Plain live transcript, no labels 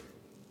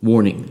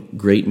Warning,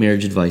 great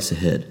marriage advice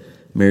ahead.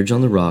 Marriage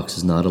on the Rocks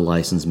is not a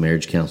licensed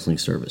marriage counseling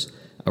service.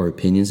 Our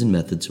opinions and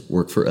methods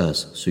work for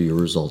us, so your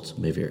results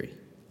may vary.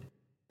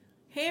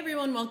 Hey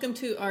everyone, welcome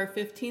to our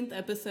 15th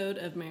episode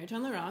of Marriage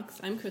on the Rocks.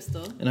 I'm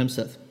Crystal. And I'm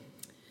Seth.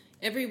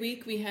 Every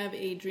week we have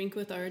a drink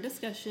with our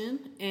discussion,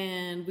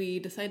 and we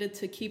decided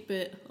to keep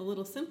it a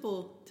little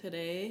simple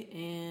today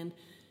and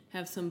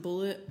have some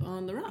Bulleit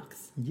on the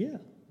rocks. Yeah,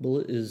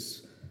 Bulleit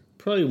is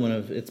probably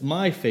it's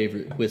my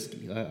favorite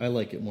whiskey. I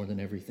like it more than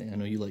everything. I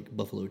know you like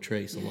Buffalo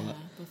Trace a lot. Yeah,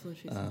 Buffalo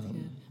Trace is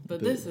good. But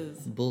this is...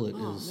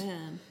 Bulleit is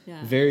man. Yeah.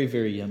 very,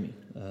 very yummy.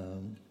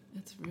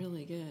 It's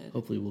really good.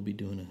 Hopefully we'll be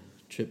doing a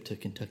trip to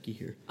Kentucky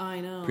here. I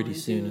know. Pretty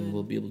soon, and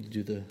we'll be able to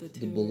do the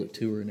Bulleit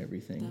tour and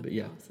everything. That'd but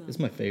yeah, awesome. It's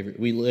my favorite.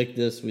 We like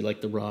this. We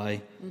like the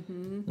rye.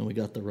 Mm-hmm. And we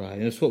got the rye.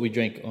 And it's what we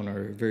drank on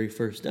our very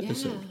first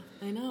episode.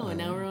 Yeah, I know. And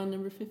now we're on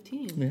number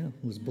 15. Yeah, it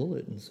was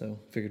Bulleit. And so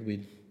figured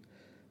we'd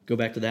go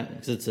back to that one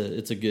because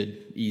it's a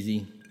good,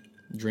 easy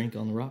drink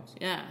on the rocks.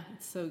 Yeah,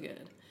 it's so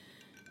good.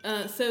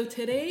 So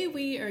today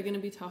we are going to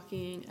be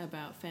talking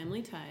about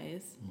family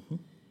ties.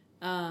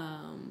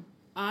 Mm-hmm.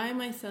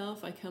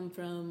 I come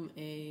from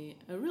a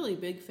really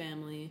big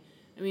family.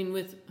 I mean,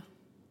 with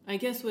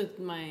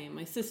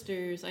my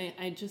sisters,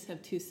 I just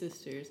have two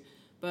sisters,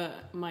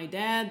 but my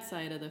dad's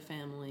side of the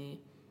family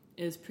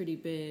is pretty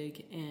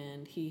big,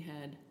 and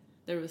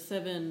there was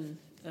 7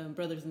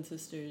 brothers and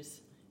sisters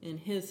in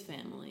his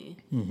family,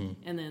 mm-hmm.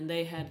 and then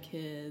they had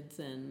kids,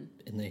 and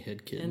they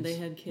had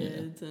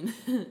kids, and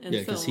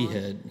because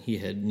he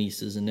had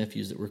nieces and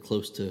nephews that were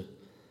close to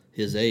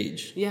his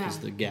age, because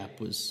the gap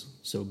was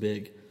so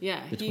big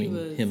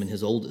between him and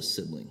his oldest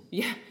sibling.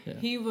 Yeah,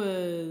 he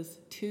was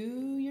 2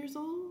 years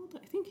old.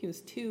 I think he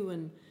was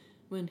 2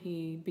 when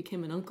he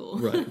became an uncle.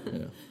 Right.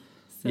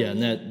 Yeah.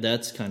 And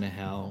that's kind of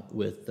how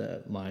with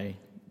my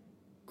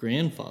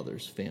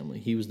grandfather's family.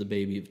 He was the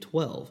baby of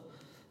 12.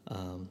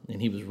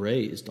 And he was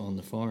raised on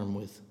the farm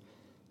with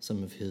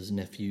some of his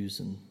nephews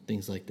and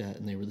things like that,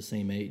 and they were the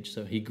same age.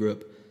 So he grew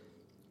up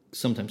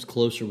sometimes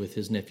closer with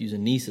his nephews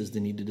and nieces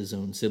than he did his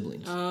own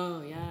siblings.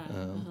 Oh, yeah.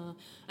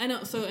 I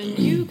know. So, and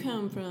you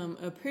come from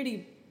a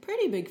pretty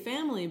big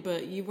family,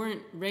 but you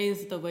weren't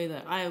raised the way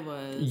that I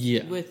was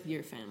with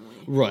your family.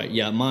 Right,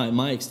 yeah.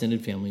 My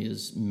extended family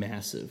is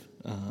massive,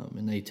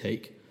 and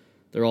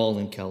they're all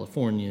in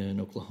California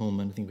and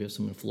Oklahoma, and I think we have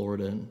some in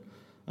Florida, and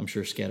I'm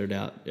sure scattered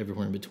out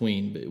everywhere in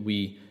between, but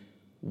we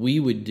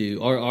would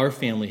do, our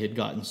family had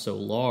gotten so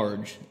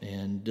large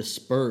and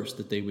dispersed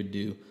that they would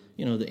do,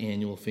 the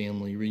annual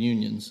family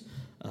reunions,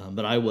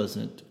 but I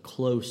wasn't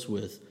close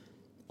with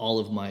all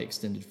of my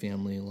extended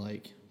family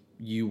like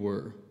you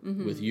were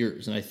mm-hmm. with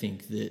yours, and I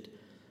think that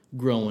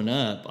growing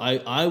up,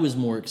 I was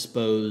more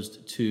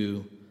exposed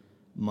to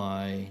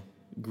my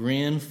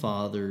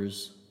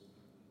grandfather's,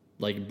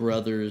 like,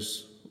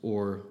 brothers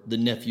or the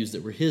nephews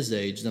that were his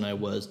age than I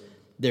was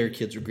their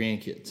kids or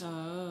grandkids.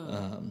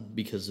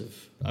 Because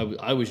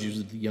I was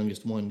usually the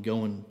youngest one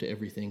going to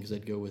everything because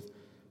I'd go with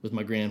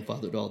my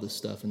grandfather to all this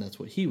stuff, and that's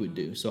what he would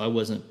do. So I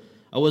wasn't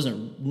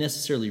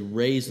necessarily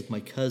raised with my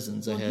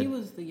cousins. Well, he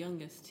was the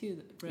youngest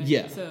too, right?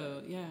 Yeah.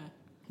 So yeah.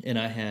 And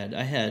I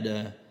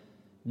had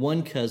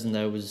one cousin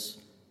that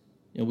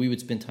we would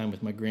spend time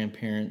with my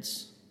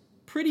grandparents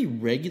pretty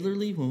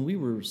regularly when we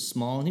were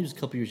small, and he was a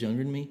couple years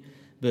younger than me.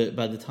 But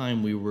by the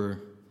time we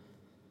were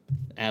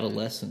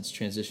adolescents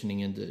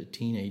transitioning into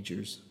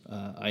teenagers,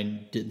 I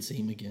didn't see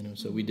him again, and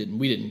so we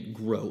didn't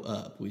grow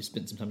up. We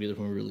spent some time together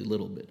when we were really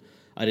little, but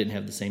I didn't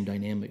have the same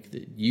dynamic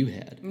that you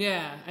had.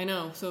 Yeah, I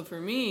know. So for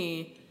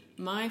me,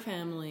 my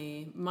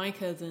family, my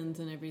cousins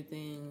and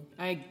everything,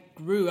 I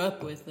grew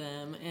up with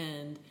them,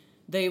 and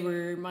they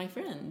were my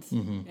friends.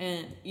 Mm-hmm.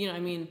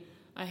 And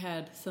I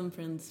had some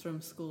friends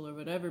from school or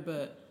whatever,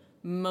 but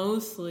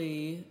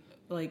mostly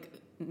like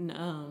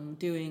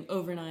doing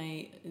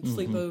overnight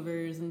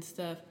sleepovers and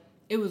stuff.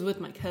 It was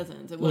with my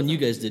cousins. And you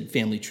guys did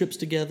family trips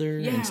together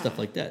and stuff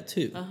like that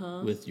too,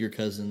 with your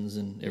cousins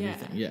and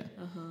everything. Yeah,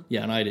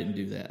 yeah, and I didn't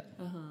do that.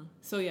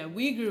 So yeah,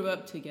 we grew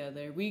up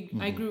together.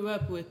 I grew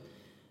up with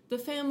the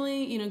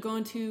family,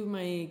 going to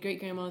my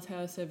great grandma's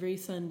house every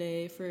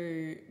Sunday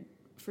for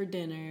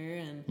dinner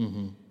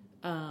and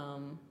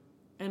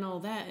and all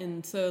that.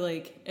 And so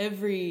like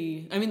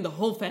the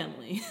whole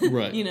family,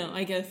 right?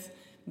 I guess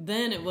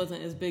then it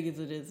wasn't as big as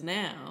it is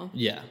now.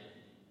 Yeah.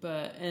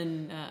 But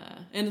and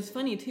it's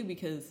funny too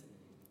because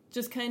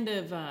just kind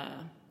of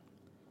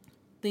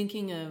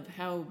thinking of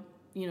how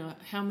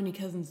many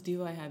cousins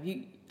do I have?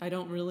 I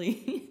don't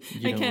really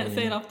I can't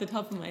say it off the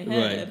top of my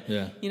head.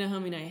 Right, yeah. How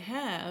many I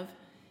have,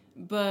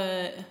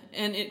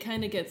 and it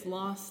kind of gets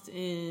lost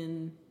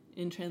in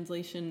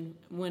translation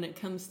when it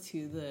comes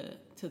to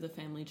the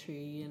family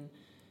tree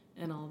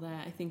and all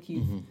that. I think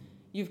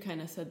you've kind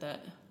of said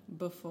that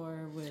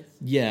before with...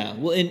 Yeah,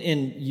 well,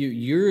 and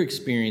your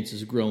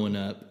experiences growing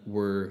up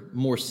were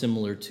more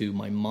similar to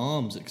my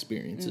mom's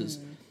experiences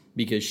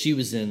because she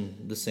was in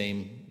the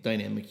same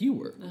dynamic you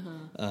were.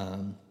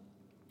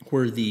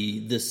 Where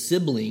the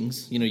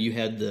siblings, you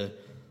had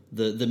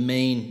the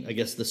main, I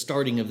guess, the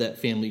starting of that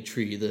family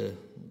tree,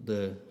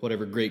 the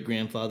whatever great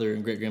grandfather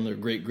and great grandmother,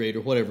 great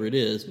or whatever it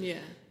is. Yeah.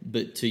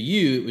 But to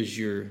you, it was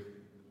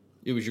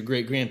your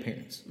great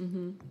grandparents,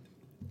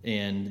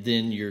 and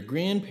then your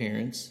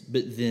grandparents,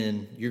 but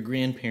then your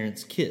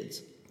grandparents'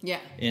 kids. Yeah.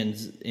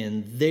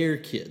 And their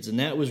kids. And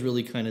that was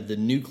really kind of the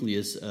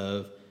nucleus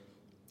of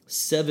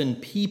 7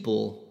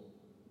 people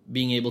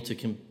being able to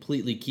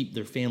completely keep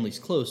their families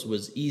close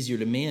was easier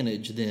to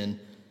manage than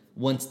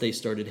once they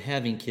started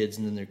having kids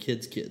and then their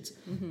kids' kids.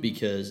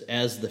 Because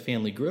as the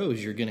family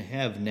grows, you're going to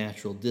have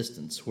natural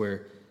distance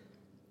where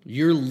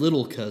your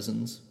little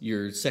cousins,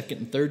 your second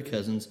and third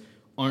cousins,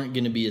 aren't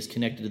going to be as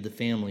connected to the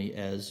family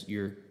as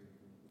your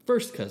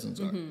first cousins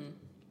are.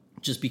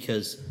 Just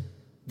because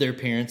their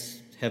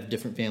parents have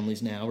different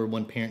families now, or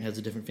one parent has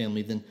a different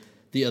family than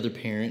the other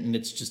parent, and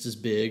it's just as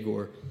big,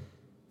 or,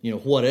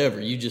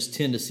 whatever. You just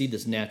tend to see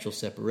this natural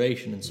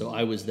separation. And so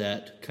I was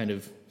that kind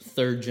of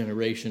third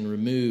generation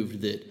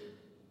removed that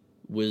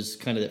was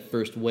kind of that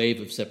first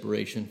wave of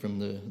separation from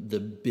the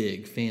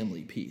big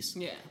family piece.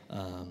 Yeah.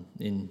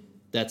 And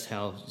that's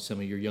how some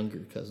of your younger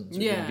cousins are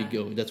going to be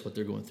going. That's what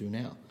they're going through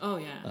now. Oh,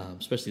 yeah.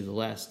 Especially the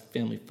last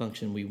family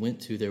function we went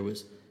to, there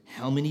was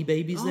how many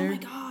babies there? Oh, my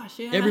gosh,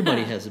 yeah.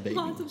 Everybody has a baby.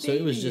 Lots of so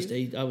it was babies.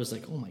 just, I was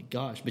like, oh, my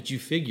gosh. But you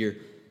figure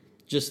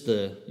just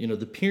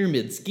the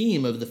pyramid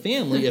scheme of the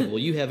family of, well,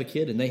 you have a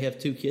kid, and they have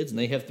 2 kids, and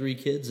they have 3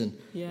 kids, and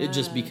it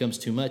just becomes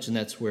too much. And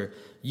that's where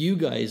you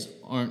guys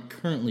aren't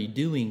currently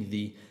doing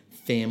the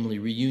family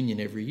reunion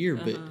every year,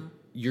 but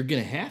you're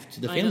going to have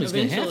to. The family's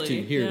going to have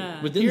to here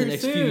within the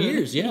next few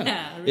years.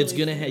 Yeah, really it's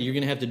going to you're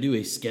going to have to do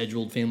a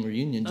scheduled family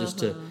reunion just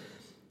to.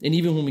 And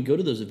even when we go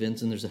to those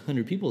events and there's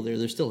 100 people there,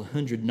 there's still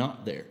 100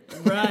 not there.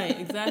 Right,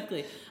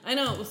 exactly. I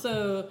know.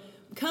 So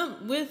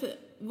come with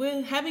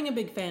having a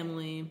big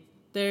family.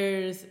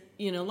 There's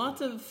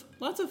lots of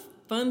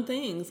fun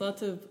things,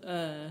 lots of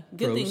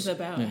good things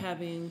about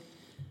having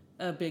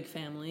a big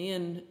family,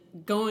 and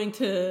going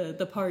to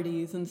the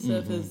parties and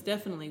stuff is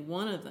definitely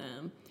one of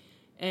them.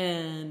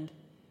 And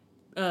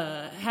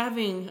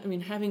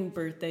having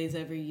birthdays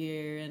every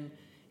year, and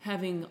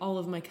having all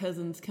of my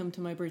cousins come to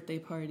my birthday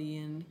party,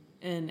 and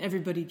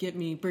everybody get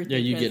me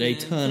birthday presents. Yeah, you get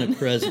a ton of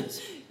presents.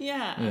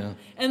 Yeah.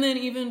 And then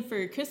even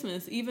for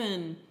Christmas,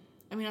 I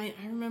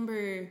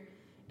remember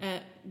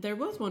there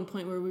was one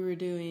point where we were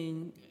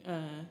doing,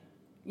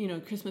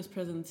 Christmas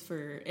presents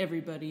for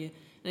everybody.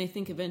 And I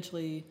think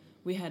eventually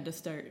we had to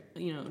start,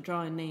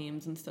 drawing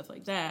names and stuff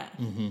like that.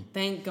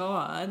 Thank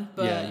God.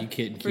 But you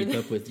can't keep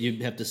up with.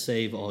 You'd have to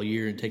save all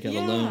year and take out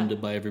a loan to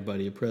buy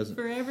everybody a present.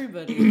 For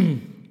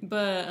everybody.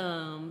 But,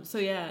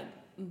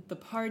 the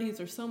parties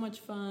are so much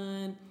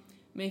fun,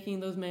 making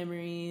those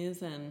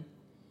memories, and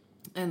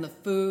the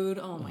food.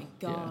 Oh my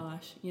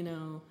gosh.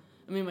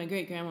 My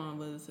great grandma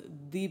was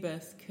the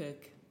best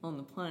cook on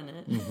the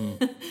planet.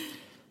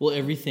 Well,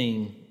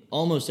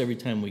 almost every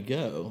time we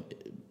go,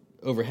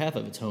 over half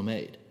of it's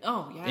homemade.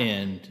 Oh, yeah.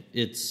 And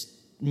it's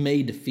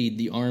made to feed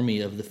the army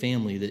of the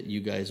family that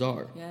you guys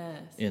are.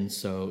 Yes. And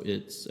so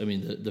it's,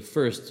 the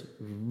first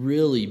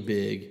really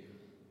big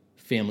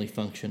family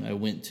function I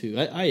went to,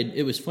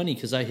 it was funny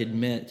because I had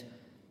met,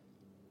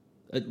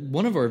 at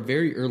one of our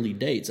very early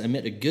dates, I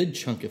met a good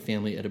chunk of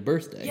family at a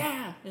birthday.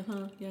 Yeah.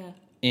 Yeah.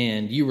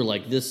 And you were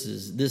like, this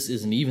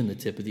isn't even the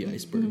tip of the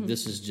iceberg.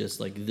 This is just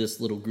like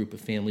this little group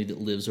of family that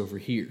lives over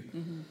here.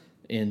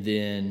 And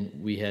then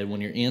we had one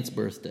of your aunt's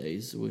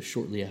birthdays. It was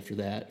shortly after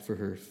that for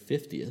her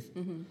 50th.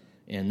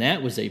 And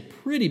that was a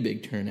pretty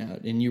big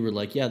turnout. And you were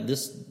like, yeah,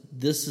 this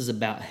is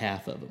about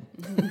half of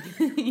them.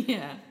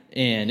 Yeah.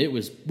 And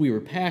we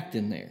were packed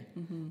in there.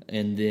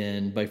 And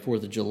then by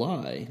 4th of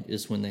July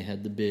is when they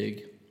had the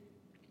big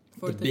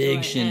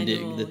shindig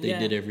annual, that they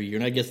did every year.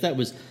 And I guess that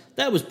was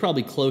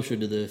probably closer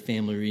to the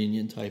family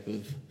reunion type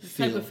of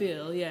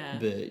feel. Yeah.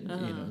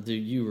 But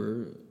you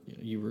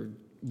were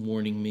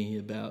warning me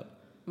about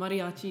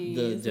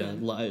mariachis,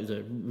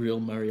 the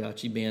real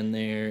mariachi band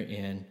there,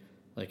 and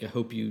like I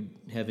hope you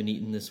haven't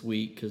eaten this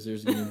week because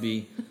there's going to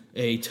be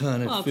a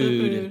ton of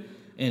food.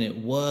 And it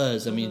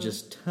was,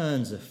 just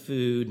tons of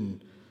food,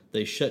 and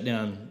they shut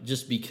down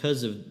just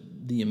because of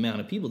the amount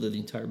of people there, the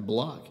entire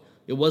block.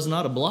 It was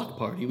not a block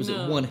party. It was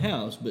at one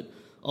house, but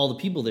all the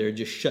people there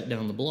just shut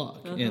down the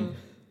block. And,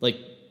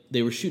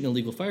 they were shooting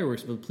illegal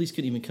fireworks, but the police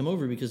couldn't even come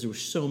over because there were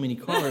so many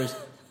cars.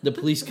 The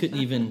police couldn't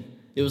even...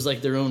 It was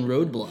like their own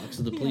roadblock.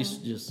 So the police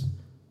just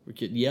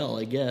could yell,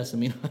 I guess. I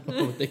don't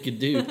know what they could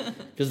do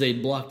because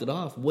they'd blocked it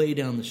off way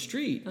down the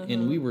street.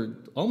 And we were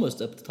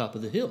almost up the top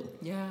of the hill.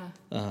 Yeah.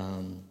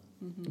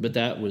 But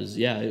that was...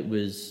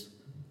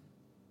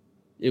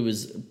 It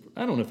was,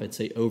 I don't know if I'd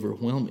say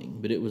overwhelming,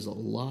 but it was a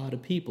lot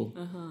of people.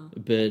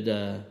 But,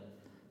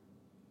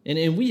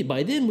 and we,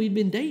 by then we'd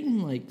been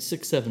dating like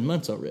 6-7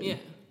 months already. Yeah.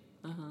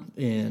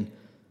 And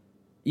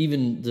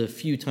even the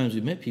few times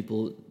we met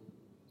people,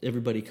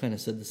 everybody kind of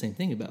said the same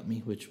thing about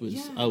me, which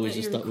was, I always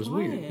just thought was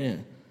weird. Yeah.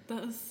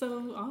 That was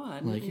so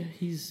odd. Like,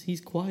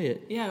 he's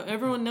quiet. Yeah,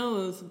 everyone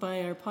knows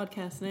by our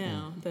podcast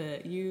now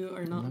that you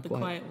are not the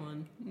quiet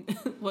one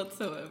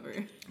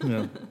whatsoever.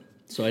 Yeah.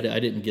 So I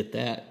didn't get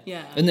that.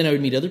 Yeah. And then I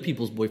would meet other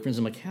people's boyfriends.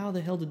 I'm like, how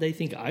the hell did they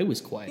think I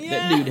was quiet? Yeah.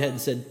 That dude hadn't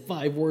said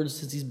 5 words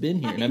since he's been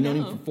here, and I've known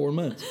him for 4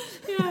 months.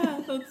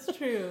 Yeah, that's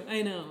true.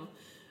 I know.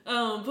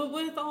 But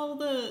with all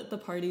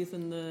the parties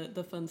and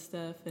the fun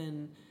stuff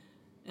and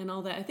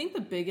all that, I think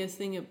the biggest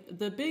thing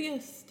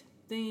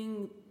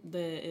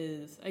that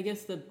is, I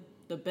guess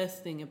the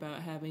best thing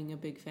about having a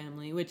big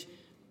family, which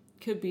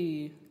could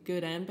be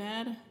good and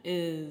bad,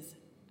 is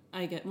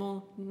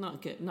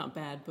not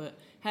bad, but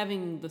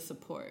having the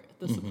support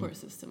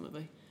system of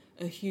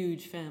a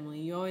huge family.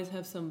 You always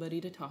have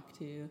somebody to talk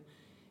to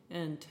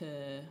and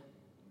to,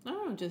 I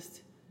don't know,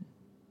 just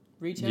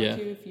reach out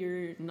to if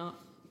you're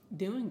not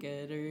doing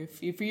good, or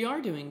if you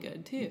are doing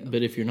good too.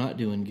 But if you're not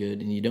doing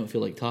good and you don't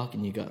feel like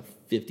talking, you got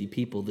 50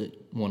 people that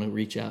want to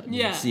reach out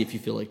and see if you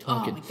feel like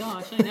talking. Oh my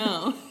gosh, I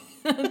know.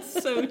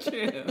 That's so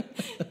true.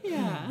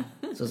 Yeah.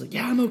 So I was like,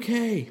 yeah, I'm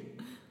okay.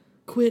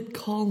 Quit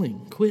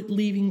calling. Quit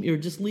leaving, or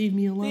just leave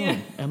me alone. Yeah.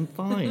 I'm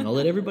fine. I'll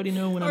let everybody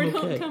know when I'm okay.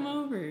 Or don't come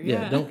over.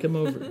 Yeah, don't come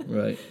over.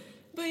 Right.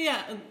 But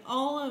yeah,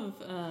 all of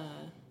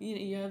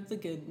you have the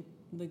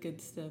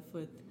good stuff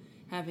with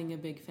having a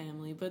big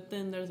family, but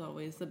then there's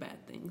always the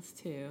bad things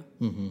too.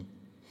 Mm-hmm.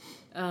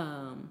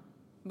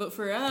 But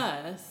for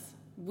us,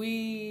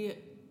 we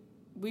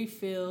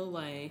feel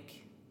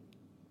like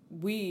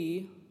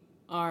we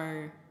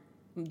are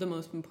the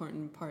most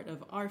important part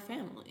of our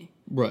family.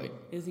 Right.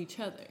 Is each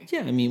other.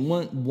 Yeah, I mean,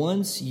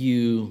 once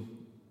you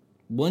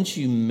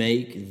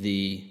make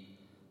the,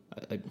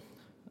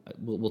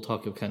 we'll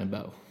talk kind of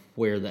about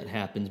where that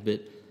happens,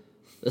 but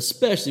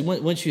especially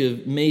once you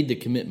have made the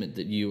commitment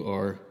that you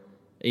are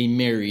a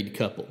married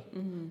couple,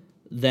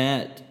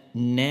 that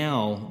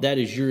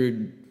is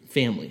your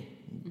family.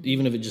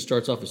 Even if it just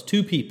starts off as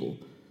 2 people,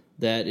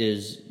 that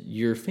is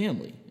your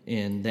family,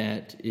 and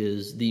that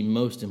is the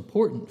most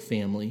important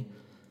family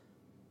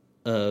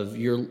of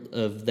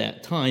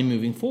that time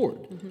moving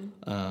forward.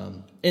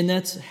 And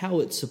that's how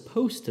it's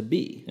supposed to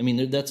be. I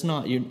mean, that's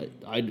not.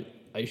 I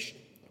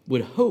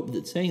would hope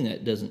that saying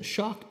that doesn't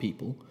shock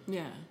people.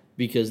 Yeah.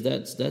 Because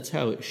that's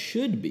how it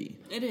should be.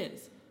 It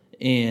is.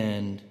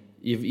 And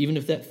even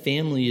if that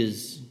family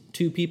is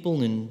 2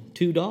 people and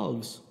 2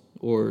 dogs,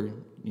 or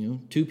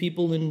 2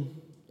 people and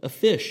a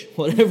fish,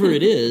 whatever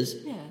it is,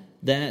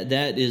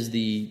 that is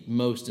the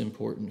most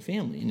important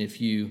family. And if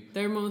the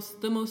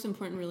most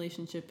important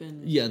relationship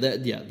in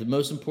the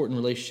most important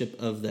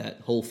relationship of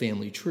that whole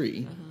family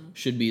tree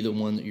should be the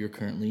one that you're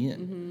currently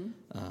in.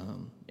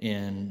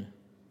 And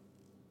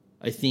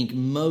I think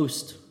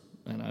most,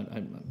 and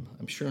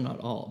I'm sure not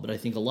all, but I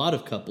think a lot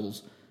of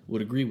couples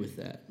would agree with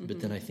that. But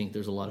then I think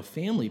there's a lot of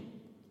family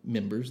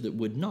members that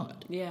would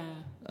not. Yeah.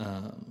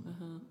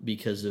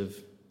 Because of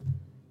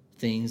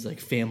things like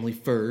family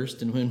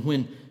first, and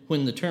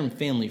when the term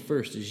family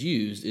first is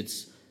used,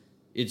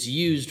 it's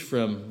used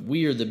from,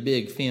 we are the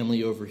big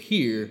family over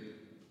here,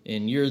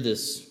 and you're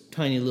this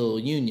tiny little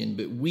union,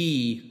 but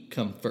we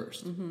come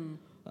first.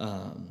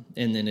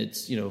 And then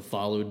it's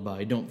followed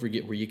by, don't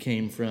forget where you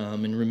came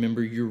from and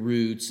remember your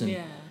roots.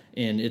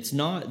 And it's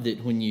not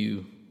that when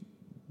you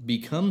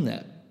become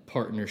that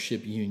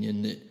partnership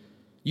union that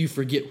you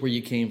forget where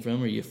you came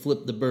from or you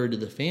flip the bird of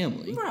the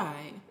family.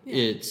 Right. Yeah.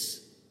 It's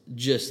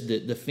just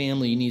that the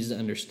family needs to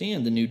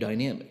understand the new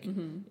dynamic,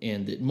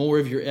 and that more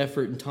of your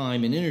effort and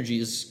time and energy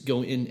is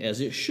going in,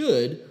 as it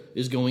should,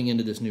 is going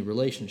into this new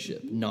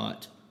relationship,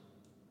 not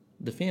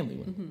the family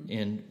one.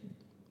 And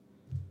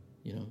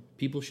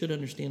people should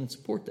understand and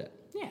support that.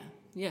 Yeah.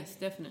 Yes,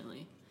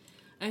 definitely.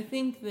 I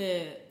think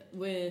that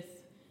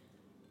with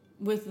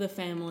the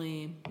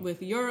family,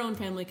 with your own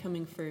family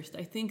coming first,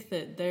 I think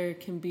that there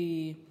can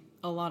be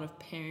a lot of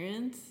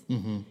parents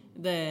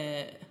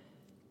that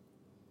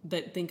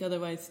think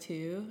otherwise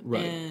too.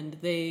 Right. And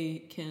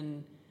they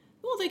can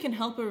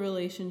help a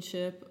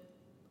relationship,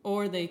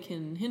 or they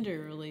can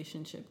hinder a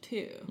relationship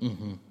too.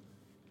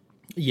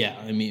 Yeah,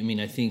 I mean,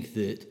 I think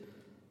that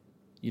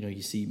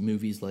you see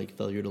movies like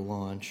Failure to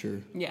Launch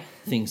or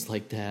things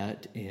like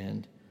that,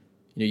 and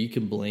you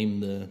can blame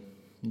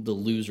the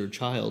loser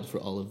child for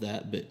all of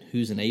that, but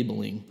who's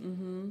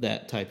enabling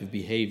that type of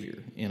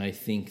behavior? And I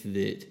think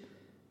that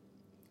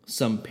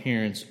some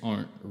parents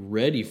aren't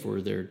ready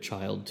for their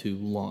child to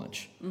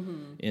launch.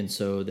 And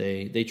so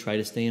they try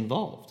to stay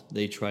involved.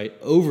 They try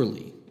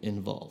overly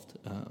involved.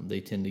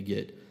 They tend to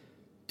get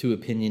too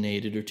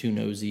opinionated or too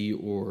nosy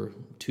or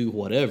too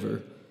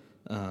whatever,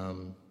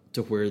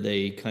 to where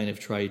they kind of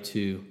try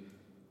to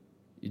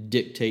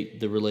dictate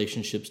the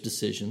relationship's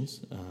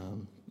decisions.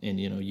 And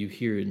you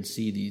hear and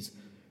see these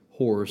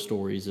horror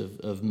stories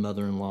of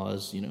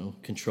mother-in-laws,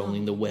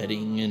 controlling the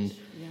wedding and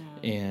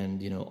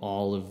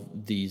all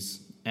of these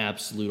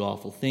absolute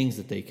awful things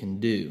that they can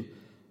do.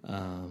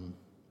 And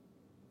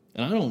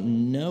I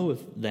don't know if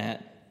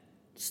that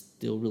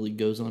still really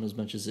goes on as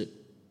much as it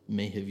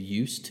may have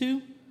used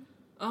to.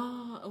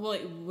 Well,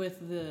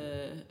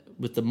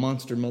 with the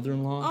monster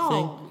mother-in-law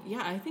thing? Oh,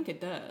 yeah, I think it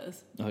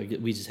does.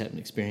 We just haven't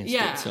experienced it.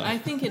 Yeah, So. I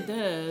think it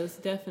does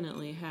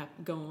definitely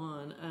go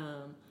on.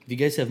 If you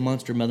guys have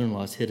monster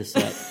mother-in-laws, hit us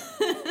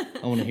up.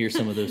 I want to hear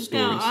some of those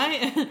stories.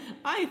 Now,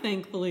 I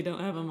thankfully don't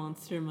have a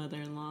monster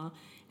mother-in-law,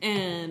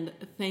 and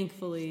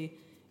thankfully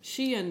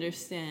she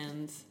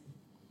understands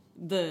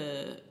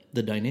the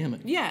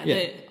dynamic. Yeah,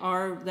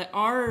 that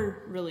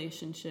our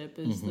relationship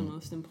is the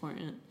most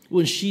important.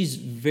 Well, she's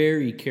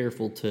very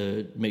careful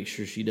to make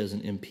sure she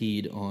doesn't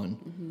impede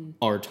on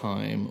our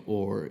time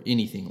or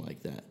anything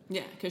like that.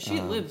 Yeah, because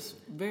she lives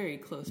very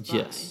close by.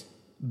 Yes,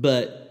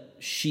 but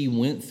she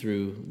went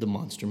through the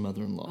monster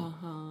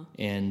mother-in-law,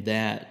 and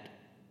that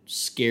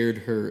scared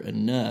her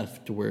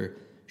enough to where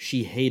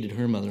she hated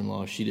her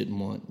mother-in-law. She didn't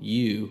want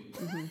you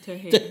to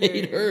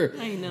hate her.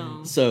 I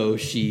know. So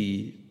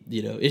she,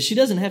 she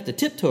doesn't have to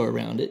tiptoe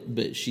around it,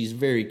 but she's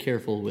very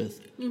careful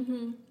with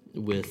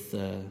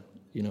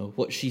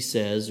what she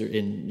says,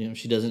 and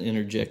she doesn't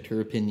interject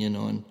her opinion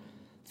on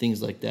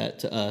things like that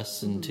to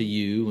us and to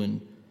you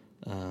and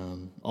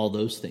all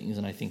those things.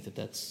 And I think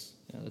that's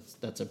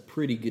a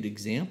pretty good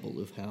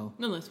example of how,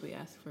 unless we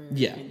ask for her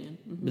opinion.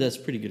 But that's a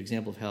pretty good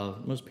example of how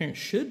most parents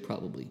should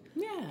probably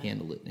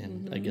handle it.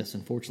 And I guess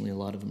unfortunately a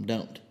lot of them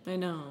don't. I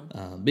know.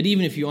 But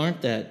even if you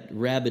aren't that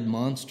rabid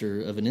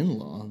monster of an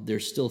in-law,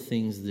 there's still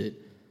things that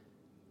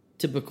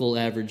typical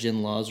average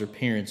in-laws or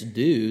parents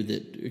do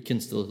that can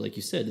still, like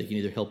you said, they can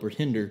either help or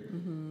hinder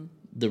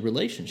the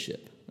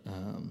relationship.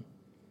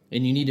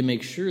 And you need to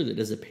make sure that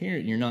as a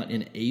parent, you're not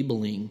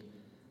enabling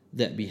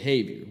that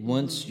behavior.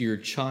 Once your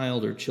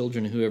child or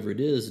children, whoever it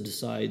is,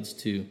 decides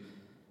to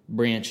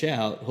branch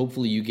out,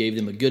 hopefully you gave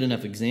them a good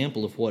enough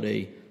example of what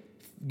a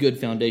good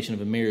foundation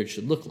of a marriage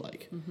should look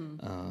like.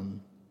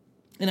 And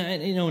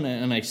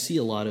I see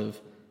a lot of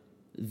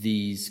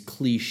these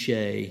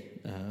cliche,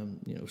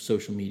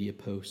 social media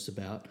posts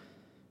about,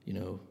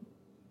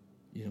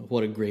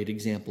 what a great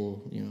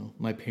example,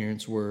 my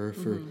parents were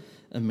for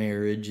a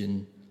marriage.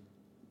 And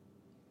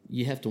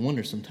you have to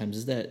wonder sometimes,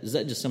 is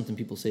that just something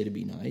people say to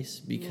be nice?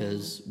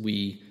 Because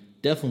we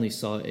definitely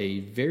saw a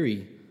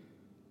very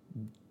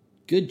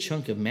good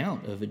chunk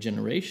amount of a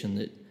generation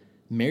that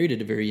married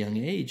at a very young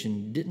age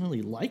and didn't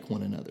really like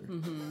one another.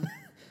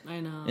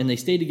 I know. And they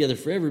stayed together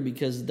forever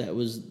because that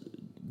was,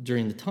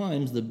 during the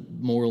times, the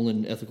moral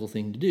and ethical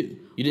thing to do.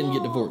 You didn't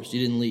get divorced.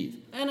 You didn't leave.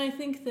 And I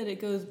think that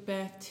it goes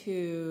back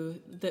to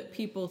that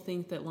people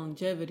think that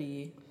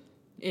longevity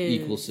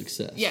equals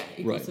success. Yeah,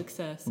 equals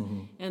success.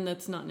 And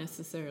that's not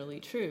necessarily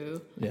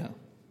true. Yeah.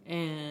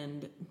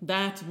 And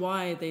that's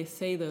why they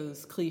say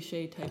those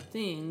cliche type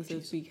things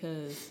is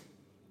because...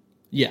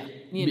 Yeah.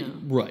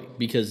 Right.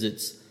 Because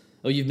it's,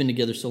 you've been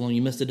together so long,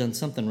 you must have done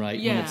something right.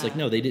 Yeah. And it's like,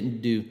 no, they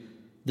didn't do...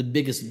 The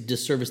biggest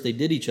disservice they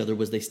did each other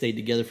was they stayed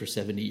together for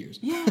 70 years.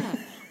 Yeah.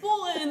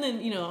 Well, and then,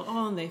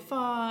 and they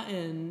fought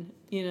and,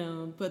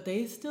 but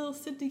they still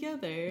sit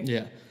together.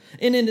 Yeah.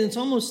 And it's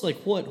almost like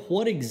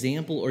what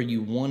example are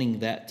you wanting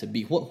that to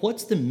be?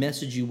 What's the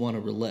message you want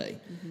to relay?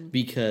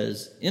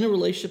 Because in a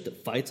relationship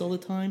that fights all the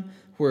time,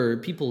 where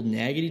people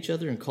nag at each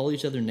other and call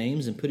each other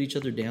names and put each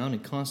other down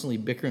and constantly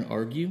bicker and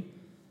argue.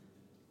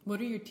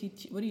 What are you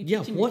teaching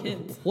your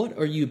kids? What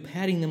are you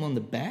patting them on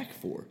the back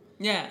for?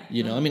 Yeah.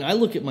 I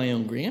look at my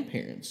own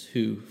grandparents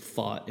who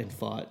fought,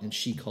 and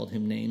she called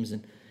him names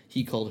and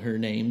he called her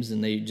names,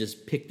 and they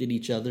just picked at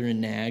each other and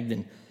nagged,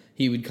 and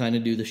he would kind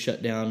of do the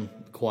shut down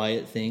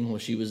quiet thing while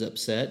she was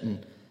upset,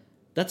 and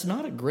that's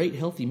not a great,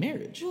 healthy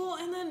marriage. Well,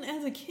 and then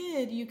as a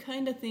kid, you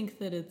kind of think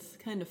that it's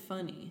kind of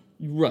funny.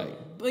 Right.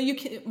 But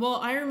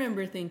I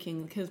remember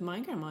thinking, because my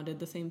grandma did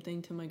the same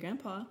thing to my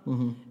grandpa,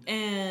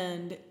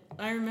 and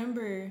I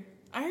remember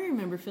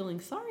feeling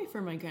sorry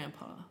for my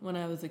grandpa when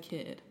I was a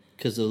kid.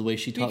 Because of the way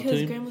she talked to him?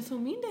 Because Grandma was so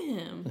mean to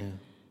him. Yeah.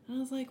 And I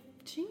was like,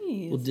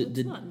 geez,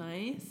 that's not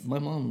nice. My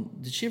mom,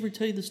 did she ever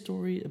tell you the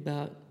story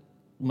about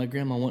my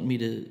grandma wanting me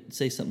to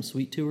say something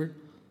sweet to her?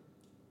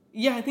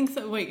 Yeah, I think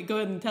so. Wait, go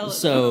ahead and tell it.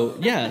 So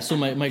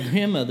my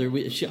grandmother,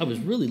 I was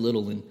really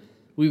little, and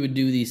we would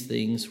do these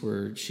things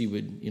where she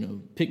would,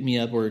 pick me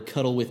up or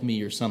cuddle with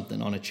me or something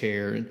on a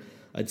chair, and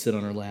I'd sit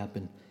on her lap,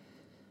 and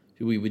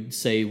we would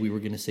say we were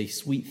going to say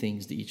sweet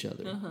things to each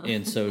other.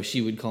 And so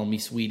she would call me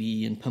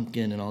sweetie and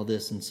pumpkin and all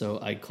this. And so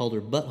I called her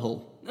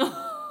butthole.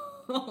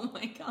 Oh,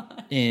 my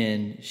God.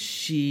 And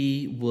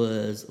she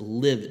was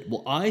livid.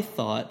 Well, I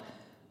thought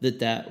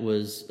that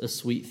was a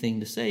sweet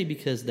thing to say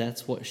because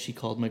that's what she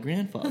called my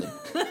grandfather.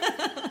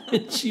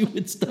 And she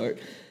would start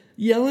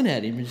yelling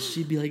at him, and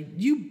she'd be like,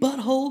 "You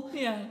butthole."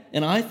 Yeah.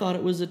 And I thought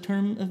it was a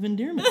term of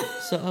endearment.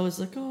 So I was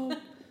like, "Oh,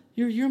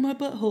 you're my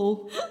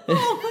butthole."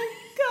 Oh, my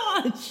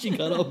God. She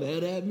got all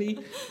mad at me.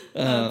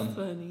 That's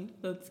funny.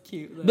 That's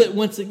cute, though. But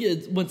once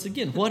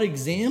again, what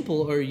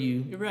example are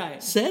you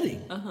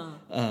setting?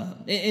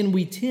 And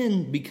we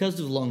tend, because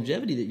of the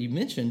longevity that you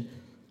mentioned,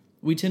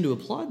 we tend to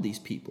applaud these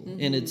people.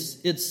 And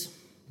it's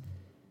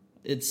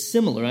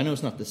similar. I know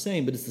it's not the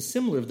same, but it's the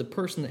similar of the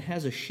person that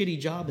has a shitty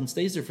job and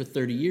stays there for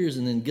 30 years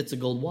and then gets a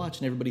gold watch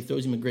and everybody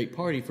throws him a great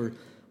party for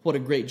what a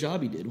great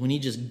job he did when he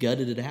just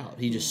gutted it out.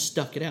 He just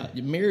stuck it out.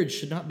 Marriage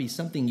should not be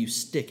something you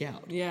stick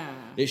out. Yeah.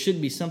 It should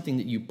be something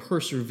that you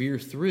persevere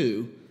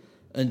through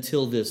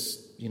until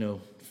this,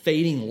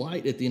 fading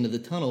light at the end of the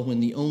tunnel when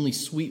the only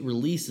sweet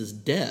release is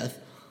death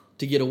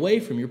to get away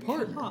from your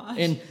partner. Gosh.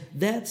 And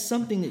that's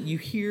something that you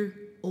hear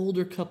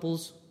older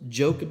couples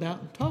joke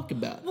about and talk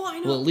about. Well, I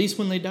know. Well, at least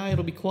when they die,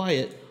 it'll be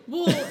quiet.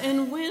 Well,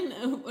 and when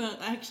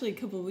actually a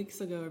couple of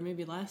weeks ago, or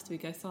maybe last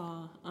week, I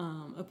saw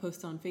a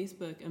post on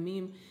Facebook, a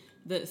meme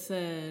that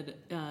said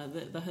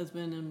that the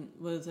husband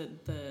was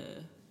at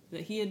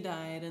that he had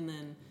died, and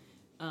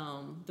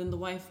then the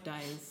wife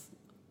dies,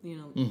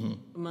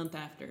 a month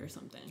after or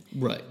something.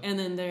 Right. And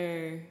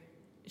then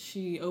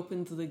she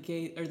opens the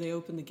gate, or they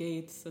open the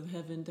gates of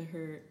heaven to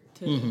her,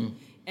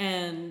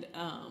 and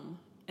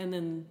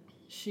then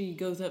she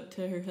goes up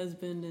to her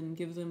husband and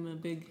gives him a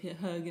big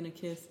hug and a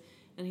kiss,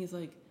 and he's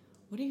like,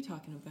 "What are you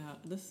talking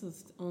about? This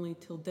is only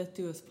till death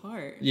do us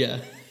part." Yeah.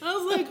 I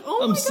was like,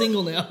 "Oh, I'm my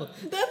single God, now.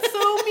 that's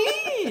so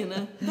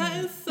mean.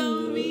 That is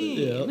so mean."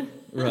 Yeah.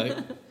 Right.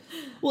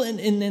 Well,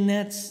 and then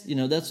that's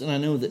and I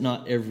know that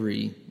not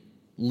every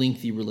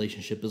lengthy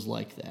relationship is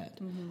like that,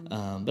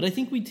 but I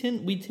think we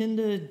tend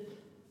to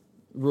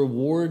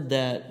reward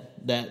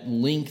that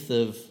length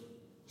of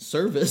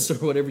service or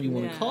whatever you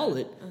want to call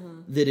it,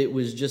 that it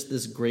was just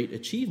this great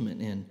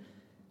achievement. And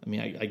I mean,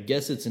 I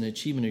guess it's an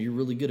achievement, or you're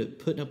really good at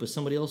putting up with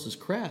somebody else's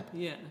crap.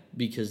 Yeah.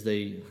 Because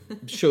they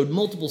showed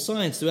multiple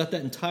signs throughout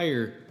that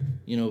entire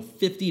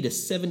 50 to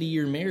 70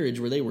 year marriage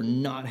where they were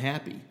not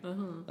happy.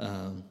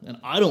 And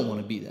I don't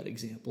want to be that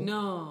example.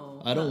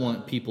 No. I don't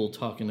want people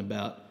talking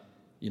about,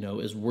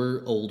 as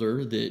we're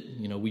older, that,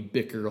 we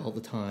bicker all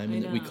the time,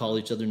 and that we call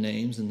each other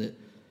names, and that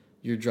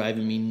you're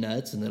driving me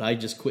nuts, and that I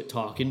just quit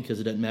talking because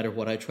it doesn't matter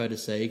what I try to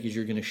say because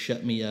you're going to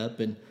shut me up.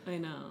 And I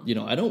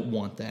know. I don't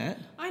want that.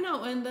 I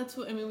know, and that's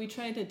what we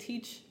try to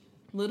teach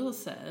little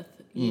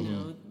Seth,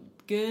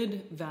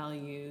 good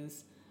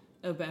values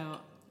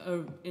about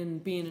in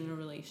being in a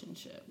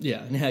relationship.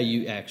 Yeah, and how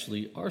you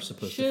actually are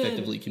supposed to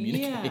effectively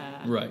communicate.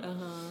 Yeah. Right.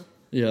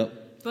 Yeah.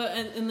 But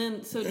and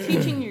then so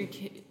teaching your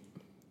kid,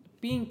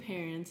 being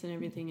parents and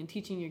everything, and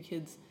teaching your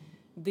kids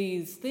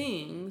these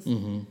things.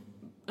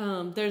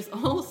 There's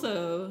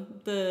also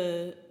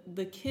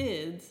the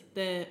kids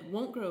that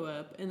won't grow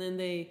up, and then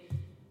they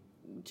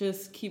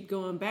just keep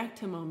going back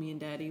to mommy and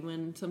daddy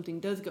when something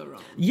does go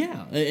wrong.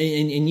 Yeah,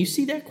 and you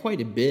see that quite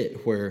a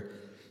bit, where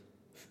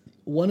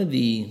one of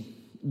the,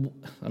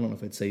 I don't know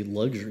if I'd say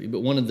luxury,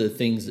 but one of the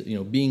things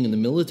that, being in the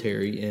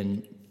military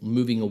and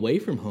moving away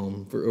from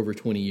home for over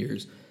 20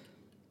 years,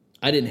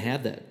 I didn't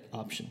have that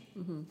option.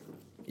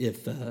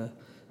 If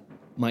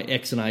my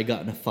ex and I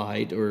got in a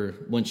fight, or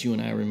once you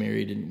and I were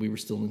married and we were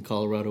still in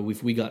Colorado,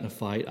 if we got in a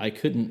fight, I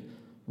couldn't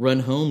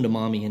run home to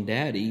mommy and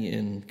daddy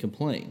and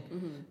complain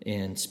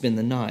and spend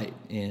the night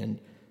and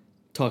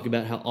talk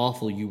about how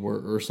awful you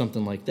were or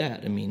something like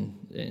that. I mean,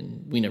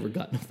 and we never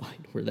got in a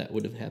fight where that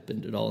would have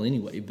happened at all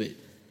anyway, but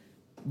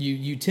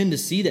you tend to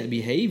see that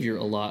behavior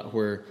a lot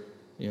where,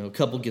 a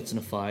couple gets in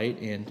a fight,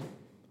 and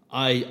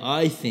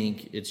I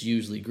think it's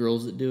usually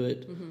girls that do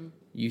it.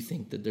 You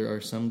think that there are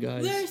some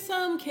guys? There are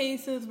some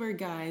cases where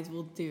guys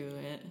will do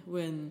it,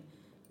 when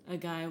a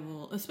guy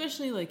will,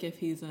 especially like if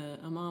he's a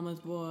mama's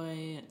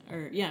boy,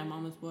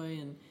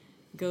 and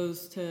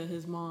goes to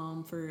his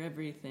mom for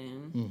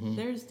everything.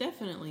 There's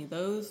definitely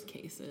those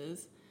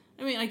cases.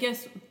 I mean, I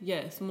guess,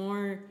 yes,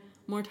 more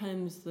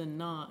times than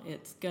not,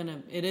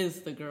 it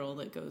is the girl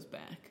that goes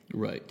back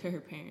to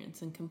her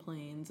parents and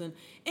complains, and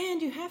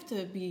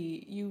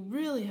you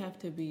really have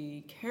to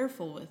be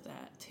careful with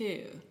that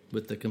too.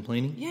 With the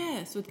complaining?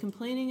 Yes, with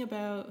complaining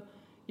about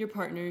your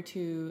partner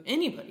to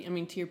anybody. I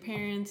mean, to your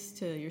parents,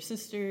 to your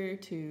sister,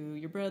 to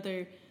your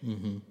brother.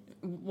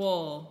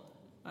 Well,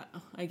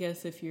 I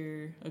guess if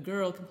you're a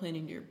girl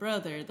complaining to your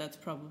brother, that's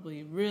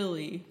probably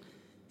really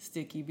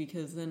sticky,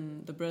 because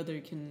then the brother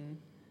can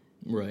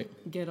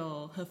get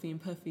all huffy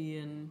and puffy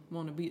and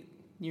want to beat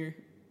your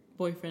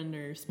boyfriend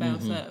or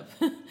spouse up.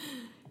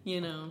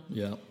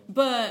 Yeah.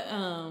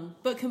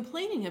 But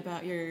complaining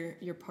about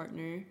your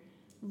partner,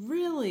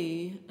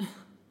 really,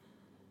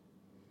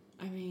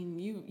 I mean,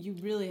 you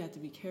really have to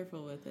be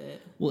careful with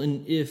it. Well,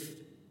 and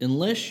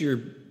unless you're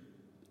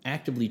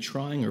actively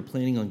trying or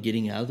planning on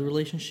getting out of the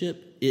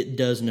relationship, it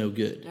does no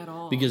good at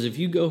all. Because if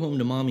you go home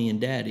to mommy and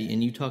daddy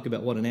and you talk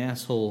about what an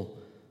asshole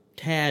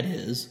Tad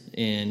is,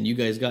 and you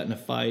guys got in a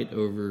fight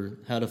over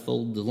how to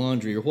fold the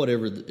laundry or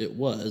whatever it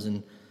was,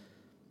 and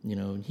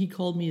he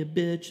called me a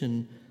bitch,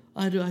 and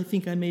I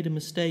think I made a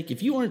mistake.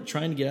 If you aren't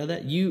trying to get out of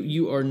that,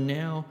 you are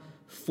now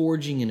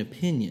forging an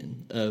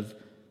opinion of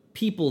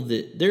people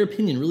that their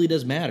opinion really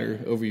does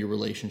matter over your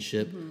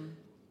relationship,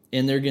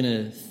 and they're going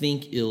to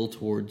think ill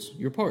towards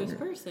your partner. This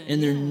person,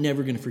 and they're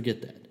never going to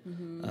forget that.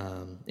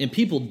 And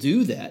people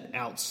do that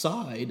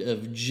outside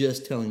of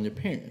just telling their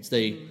parents.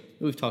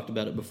 We've talked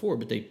about it before,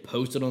 but they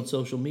post it on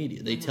social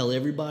media. They tell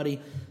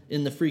everybody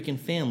in the freaking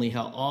family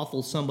how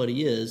awful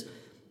somebody is.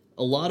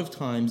 A lot of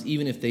times,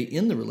 even if they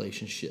end the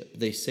relationship,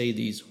 they say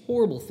these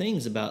horrible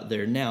things about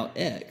their now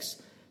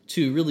ex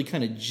to really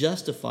kind of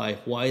justify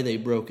why they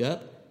broke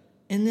up,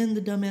 and then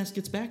the dumbass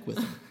gets back with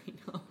them. I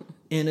know.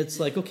 And it's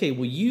like, okay,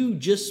 well, you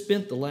just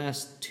spent the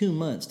last 2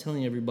 months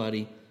telling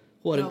everybody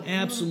what an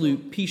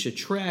absolute piece of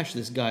trash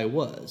this guy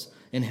was,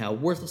 and how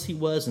worthless he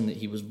was, and that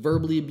he was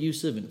verbally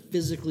abusive and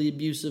physically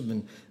abusive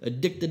and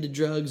addicted to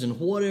drugs and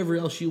whatever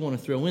else you want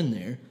to throw in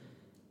there.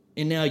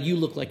 And now you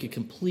look like a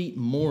complete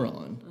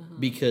moron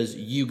because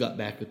you got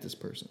back with this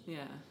person. Yeah.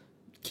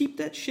 Keep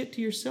that shit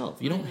to yourself.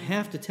 You don't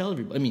have to tell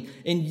everybody. I mean,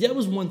 and that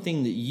was one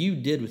thing that you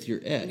did with your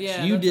ex.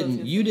 Yeah, you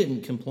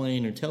didn't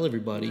complain or tell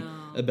everybody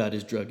about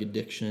his drug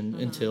addiction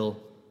until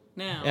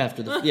now.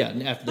 After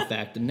the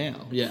fact and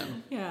now. Yeah.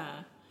 Yeah.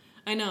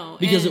 I know.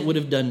 Because it would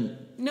have done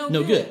no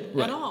good.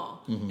 Right. At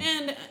all. Mm-hmm.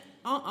 And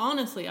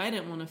honestly, I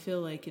didn't want to feel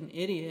like an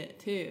idiot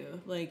too.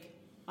 Like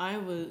I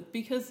was,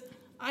 because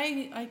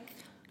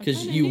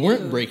because you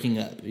weren't breaking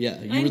up. Yeah,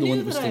 you were the one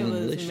that was still in the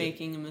relationship. I was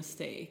making a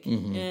mistake,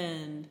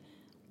 and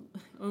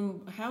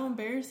how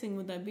embarrassing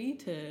would that be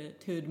to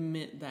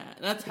admit that?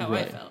 That's how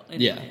I felt.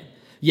 Anyway.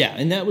 Yeah,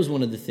 and that was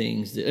one of the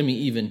things that, I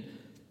mean,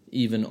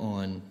 even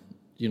on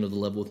the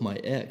level with my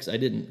ex, I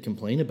didn't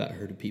complain about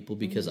her to people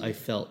because I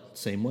felt the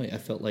same way. I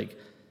felt like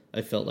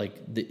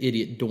the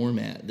idiot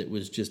doormat that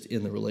was just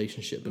in the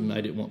relationship, and I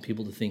didn't want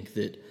people to think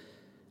that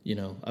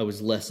I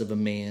was less of a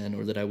man,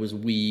 or that I was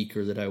weak,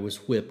 or that I was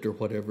whipped, or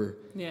whatever.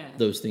 Yeah.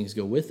 Those things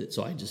go with it.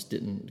 So I just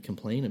didn't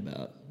complain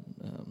about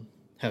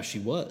how she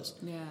was.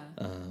 Yeah.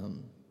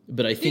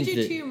 But I think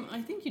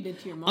I think you did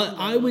to your mom.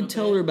 I would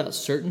tell her about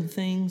certain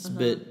things,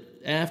 but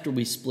after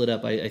we split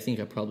up, I think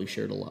I probably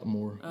shared a lot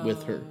more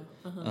with her.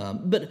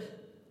 But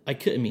I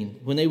could. I mean,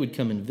 when they would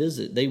come and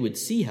visit, they would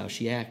see how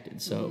she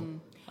acted. So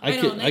I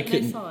couldn't.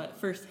 They saw it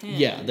firsthand.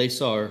 Yeah, they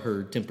saw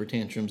her temper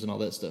tantrums and all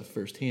that stuff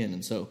firsthand,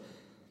 and so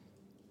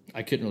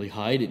I couldn't really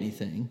hide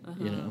anything,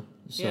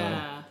 So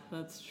yeah,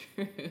 that's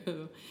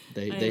true.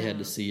 They had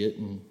to see it,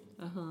 and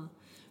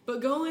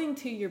But going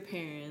to your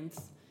parents,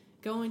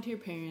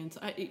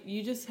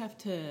 you just have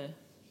to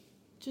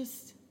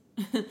just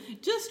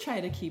try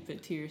to keep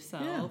it to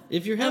yourself. Yeah.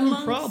 If you're having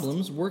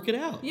problems, work it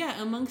out.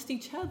 Yeah, amongst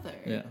each other.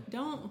 Yeah.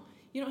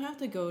 You don't have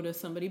to go to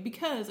somebody,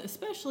 because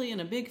especially in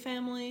a big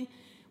family,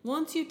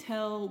 once you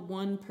tell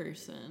one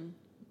person,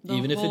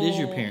 even if it is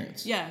your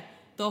parents. Yeah.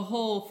 The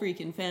whole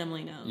freaking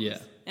family knows. Yeah.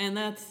 And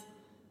that's,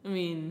 I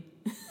mean...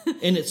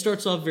 And it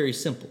starts off very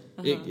simple.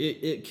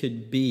 It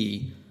could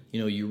be,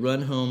 you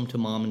run home to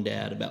mom and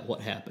dad about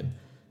what happened.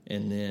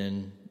 And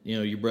then,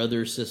 your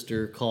brother or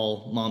sister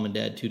call mom and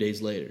dad 2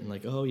 days later. And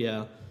like, oh,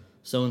 yeah,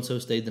 so-and-so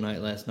stayed the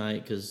night last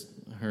night because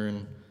her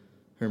and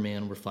her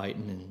man were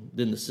fighting. And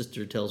then the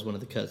sister tells one of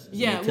the cousins.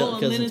 Yeah, and the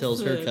cousin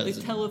tells her cousin.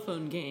 The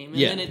telephone game.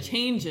 And then it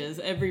changes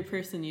every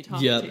person you talk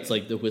to. Yeah, it's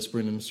like the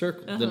whispering in a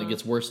circle. Then it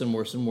gets worse and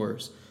worse and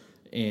worse.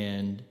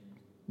 And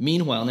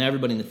meanwhile, now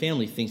everybody in the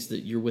family thinks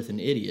that you're with an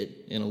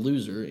idiot and a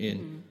loser,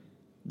 and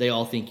they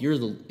all think you're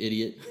the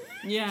idiot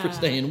for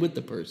staying with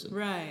the person.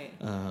 Right.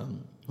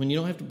 When you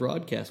don't have to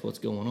broadcast what's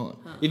going on.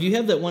 If you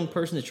have that one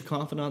person that you're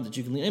confident on, that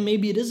you can lean on, and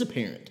maybe it is a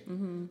parent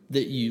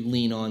that you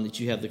lean on, that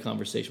you have the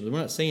conversation with.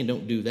 We're not saying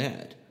don't do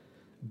that,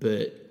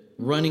 but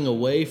running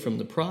away from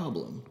the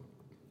problem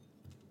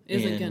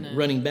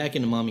running back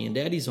into mommy and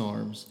daddy's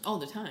arms all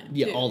the time.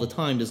 Yeah, all the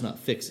time does not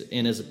fix it.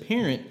 And as a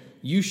parent,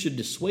 you should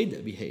dissuade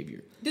that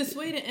behavior.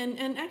 Dissuade it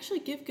and actually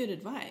give good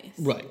advice.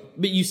 Right.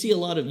 But you see a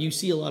lot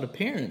of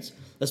parents,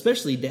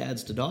 especially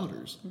dads to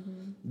daughters,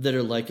 that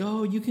are like,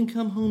 oh, you can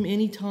come home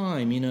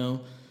anytime,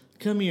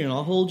 come here and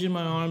I'll hold you in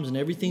my arms and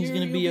everything's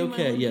going to be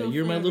okay. Yeah,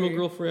 you're my little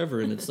girl forever.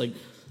 And it's like,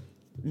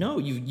 no,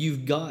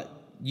 you've got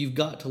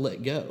to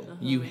let go.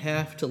 You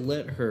have to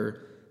let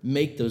her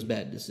make those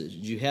bad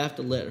decisions. You have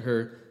to let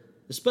her,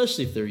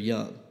 especially if they're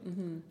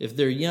young. If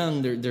they're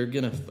young, they're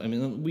going to, I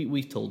mean,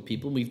 we've told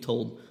people,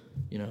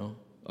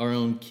 our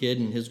own kid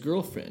and his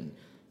girlfriend,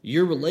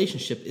 your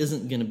relationship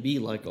isn't going to be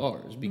like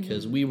ours,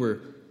 because we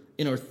were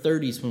in our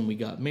 30s when we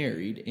got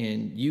married,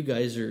 and you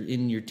guys are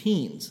in your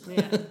teens.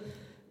 Yeah.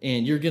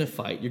 And you're going to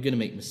fight. You're going to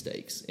make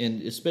mistakes.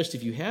 And especially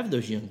if you have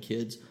those young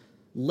kids,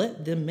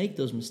 let them make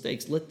those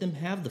mistakes. Let them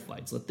have the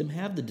fights. Let them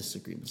have the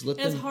disagreements.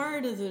 As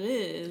hard as it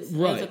is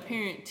as a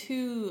parent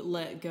to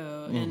let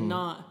go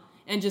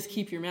and just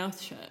keep your mouth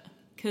shut.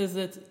 Because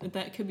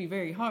that could be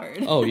very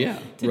hard. Oh yeah,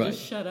 to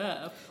just shut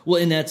up. Well,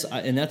 and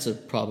that's a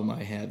problem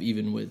I have,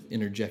 even with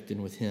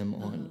interjecting with him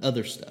on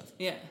other stuff.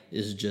 Yeah,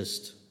 is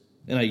just,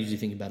 and I usually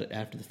think about it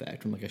after the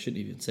fact. I'm like, I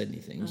shouldn't even said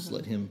anything. Just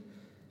let him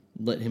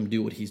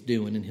do what he's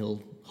doing, and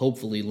he'll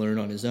hopefully learn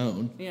on his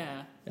own.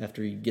 Yeah.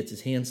 After he gets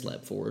his hand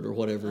slapped for it or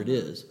whatever it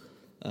is.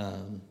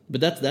 But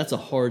that's a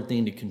hard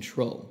thing to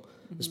control,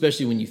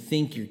 especially when you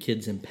think your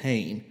kid's in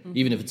pain,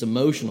 even if it's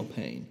emotional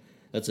pain.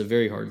 That's a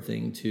very hard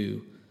thing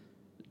to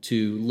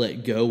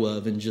let go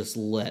of and just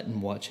let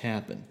and watch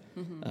happen.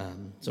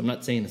 So I'm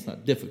not saying it's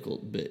not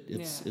difficult, but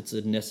it's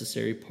a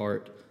necessary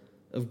part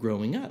of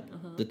growing up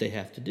that they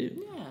have to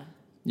do.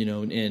 Yeah.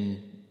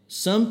 And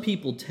some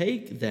people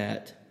take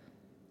that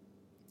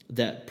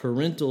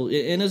parental,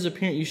 and as a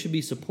parent you should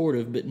be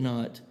supportive, but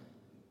not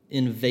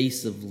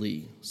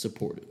invasively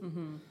supportive.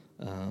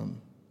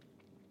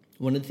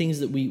 One of the things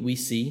that we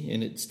see,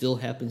 and it still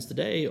happens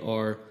today,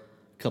 are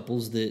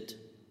couples that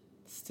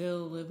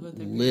still live with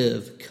their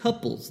parents.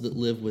 Couples that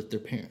live with their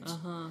parents.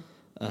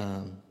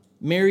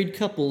 married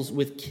couples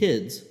with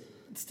kids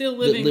Still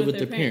living that live with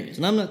their their parents.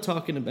 And I'm not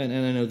talking about,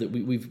 and I know that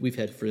we've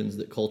had friends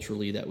that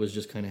culturally that was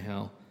just kind of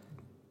how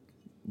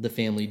the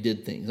family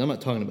did things. I'm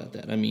not talking about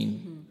that. I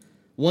mean,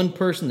 one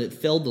person that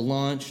failed to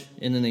launch,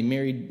 and then they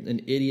married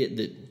an idiot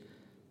that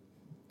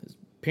his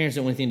parents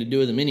didn't want anything to do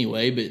with him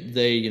anyway, but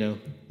they,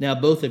 now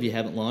both of you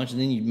haven't launched,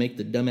 and then you make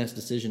the dumbass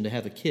decision to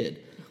have a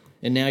kid.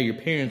 And now your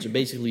parents are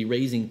basically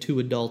raising 2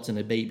 adults and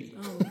a baby.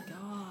 Oh, my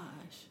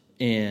gosh.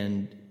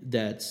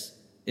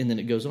 And then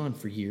it goes on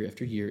for year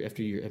after year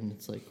after year. I mean,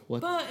 it's like,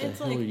 what the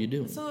hell are you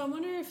doing? So I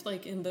wonder if,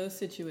 in those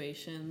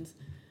situations,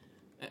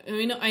 I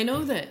mean, I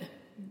know that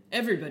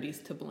everybody's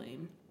to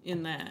blame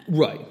in that.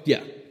 Right,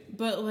 yeah.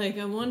 But,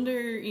 I wonder,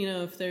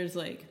 if there's,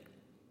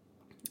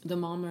 the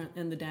mom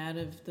and the dad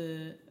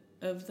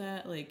of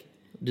that,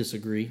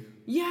 Disagree?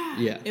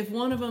 Yeah. If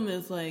one of them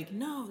is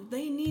no,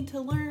 they need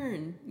to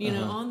learn,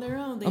 on their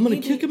own. I'm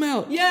going to kick them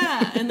out.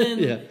 Yeah. And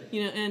then,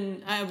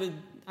 and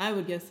I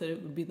would guess that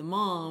it would be the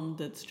mom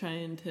that's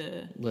trying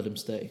to let him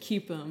stay.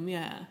 Keep him,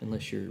 yeah.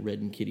 Unless you're Red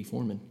and Kitty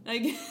Foreman. I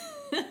guess.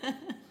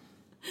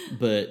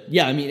 But,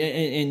 yeah, I mean,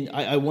 and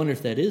I wonder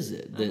if that is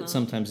it. That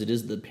sometimes it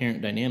is the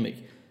parent dynamic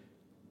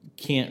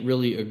can't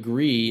really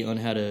agree on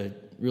how to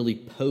really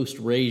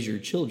post-raise your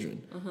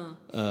children.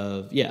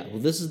 Well,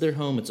 this is their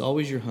home. It's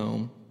always your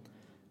home.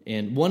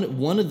 And one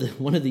of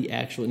the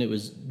actual, and it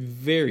was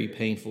very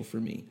painful for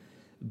me,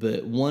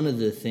 but one of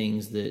the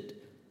things that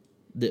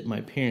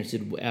my parents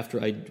did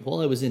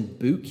while I was in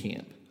boot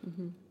camp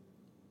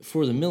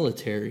for the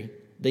military,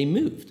 they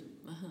moved.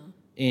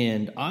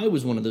 And I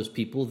was one of those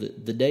people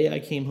that the day I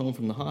came home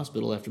from the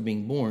hospital after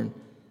being born,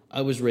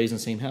 I was raised in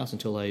the same house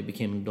until I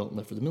became an adult and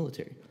left for the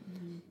military.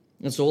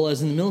 And so while I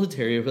was in the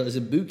military, while I was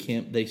at boot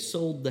camp, they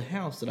sold the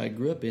house that I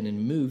grew up in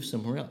and moved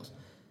somewhere else.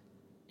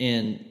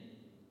 And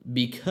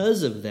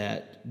because of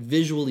that,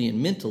 visually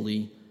and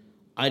mentally,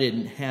 I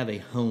didn't have a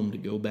home to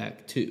go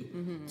back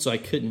to. So I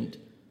couldn't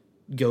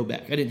go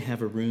back. I didn't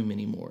have a room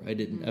anymore. I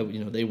didn't,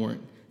 they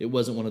weren't, it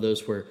wasn't one of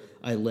those where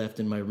I left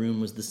and my room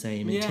was the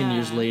same. And 10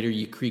 years later,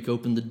 you creak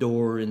open the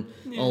door and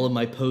all of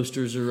my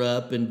posters are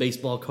up and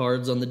baseball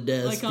cards on the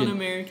desk. Like on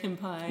American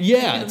Pie.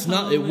 Yeah,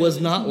 it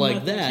was not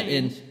like that.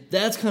 Changed. And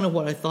that's kind of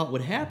what I thought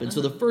would happen.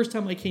 So the first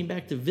time I came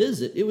back to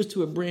visit, it was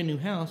to a brand new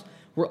house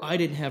where I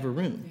didn't have a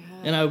room. Yeah.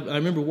 And I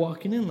remember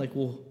walking in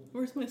well,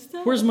 where's my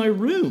stuff? Where's my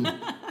room?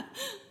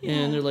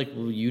 And they're like,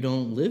 well, you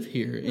don't live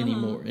here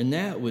anymore. And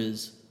that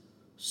was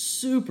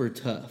super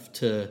tough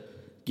to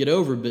get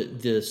over,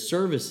 but the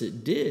service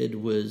it did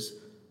was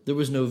there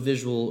was no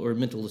visual or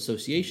mental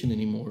association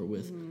anymore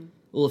with,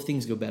 well, if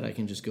things go bad, I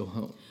can just go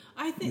home.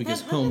 I think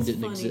because that home is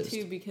didn't funny exist.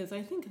 Too, because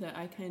I think that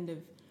I kind of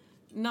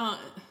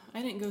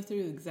I didn't go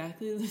through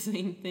exactly the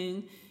same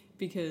thing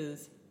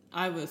because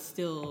I was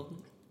still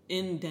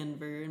in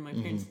Denver and my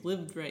parents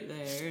lived right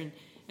there and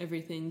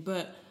everything.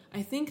 But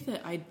I think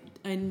that I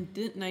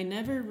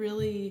never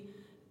really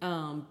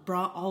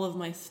brought all of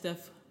my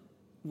stuff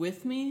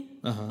with me.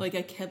 I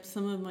kept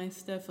some of my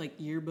stuff,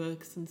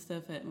 yearbooks and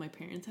stuff, at my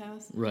parents'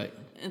 house. Right.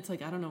 And it's I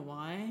don't know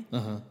why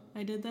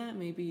I did that.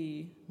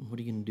 Maybe. What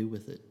are you going to do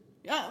with it?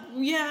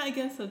 Yeah, I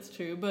guess that's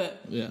true.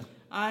 But yeah,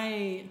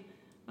 I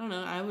don't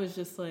know. I was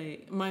just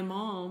my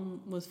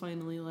mom was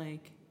finally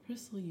like,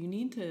 Crystal, you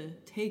need to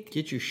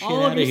get your shit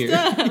out of here.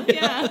 Stuff.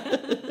 Yeah.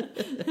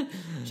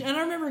 And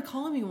I remember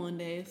calling me one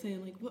day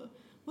saying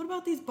what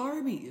about these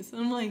Barbies?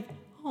 And I'm like,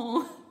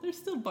 oh, there's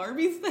still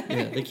Barbies there.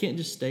 Yeah, they can't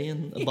just stay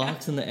in a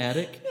box in the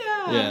attic.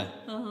 Yeah. Yeah.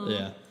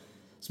 Yeah.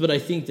 So, but I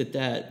think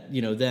that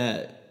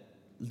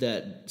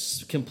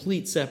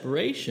complete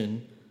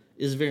separation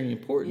is very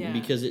important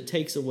because it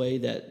takes away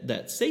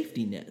that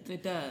safety net.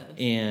 It does.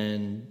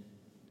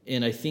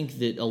 And I think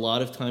that a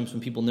lot of times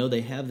when people know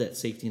they have that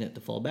safety net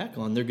to fall back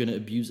on, they're going to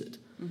abuse it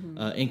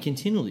and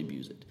continually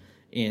abuse it.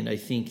 And I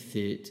think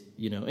that,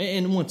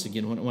 and once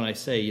again, when I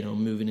say,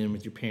 moving in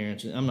with your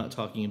parents, I'm not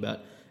talking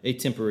about a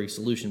temporary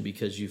solution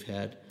because you've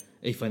had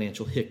a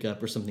financial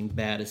hiccup or something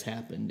bad has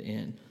happened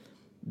and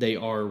they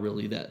are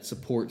really that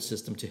support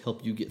system to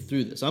help you get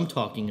through this. I'm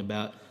talking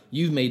about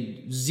you've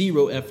made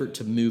zero effort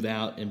to move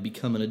out and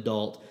become an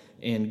adult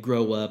and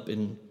grow up,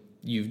 and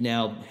you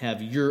now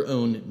have your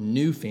own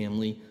new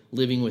family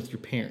living with your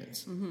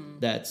parents.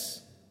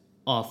 That's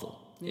awful.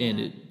 Yeah.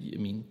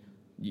 And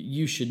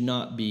you should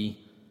not be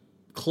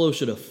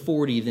closer to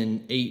 40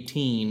 than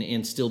 18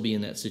 and still be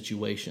in that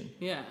situation.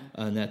 Yeah.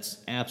 And that's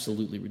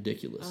absolutely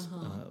ridiculous.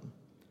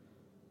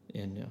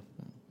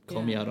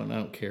 Call me out on, I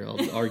don't care.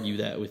 I'll argue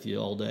that with you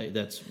all day.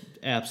 That's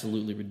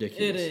absolutely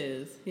ridiculous. It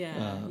is.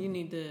 Yeah. You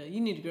need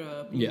to grow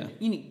up. You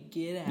need to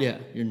get out. Yeah.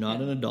 You're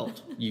not an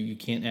adult. You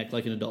can't act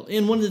like an adult.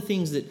 And one of the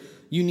things that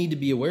you need to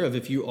be aware of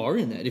if you are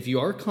in that, if you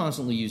are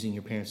constantly using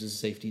your parents as a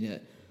safety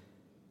net,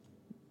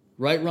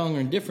 right, wrong, or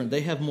indifferent,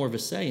 they have more of a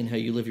say in how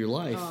you live your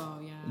life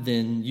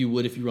than you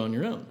would if you were on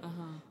your own.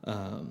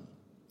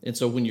 And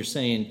so when you're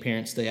saying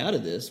parents stay out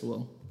of this,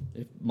 well,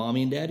 if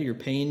mommy and daddy are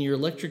paying your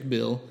electric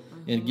bill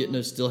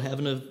and still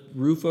having a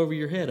roof over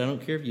your head, I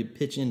don't care if you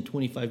pitch in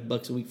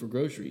 $25 a week for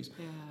groceries.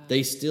 Yeah.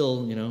 They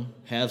still,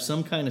 have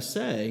some kind of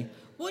say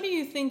What do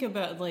you think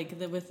about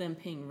with them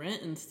paying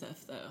rent and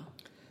stuff though?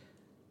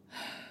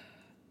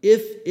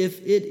 If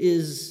it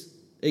is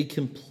a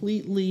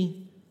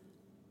completely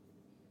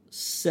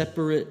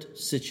separate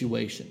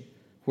situation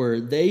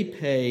where they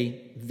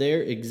pay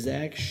their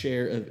exact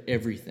share of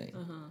everything,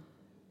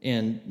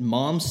 and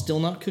mom's still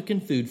not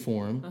cooking food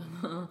for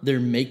them, they're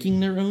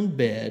making their own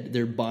bed,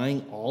 they're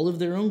buying all of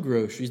their own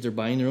groceries, they're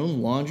buying their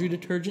own laundry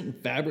detergent and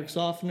fabric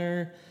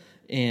softener,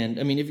 and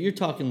I mean, if you're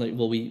talking like,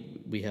 well,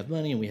 we have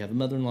money and we have a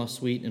mother-in-law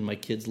suite and my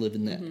kids live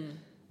in that,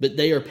 but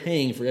they are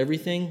paying for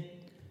everything,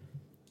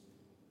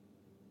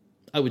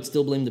 I would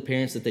still blame the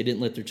parents that they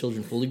didn't let their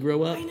children fully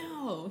grow up. I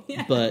know,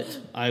 yeah. But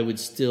I would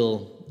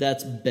still,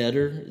 that's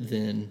better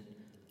than,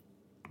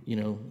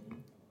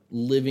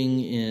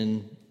 living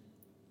in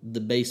the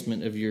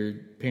basement of your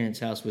parents'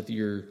 house with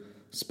your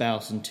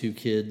spouse and 2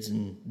 kids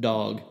and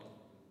dog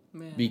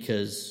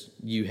because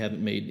you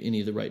haven't made any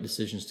of the right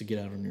decisions to get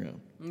out on your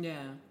own.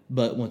 Yeah.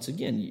 But once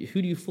again,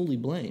 who do you fully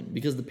blame?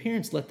 Because the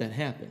parents let that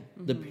happen.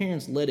 The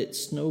parents let it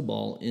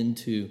snowball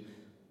into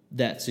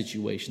that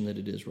situation that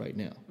it is right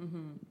now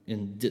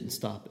and didn't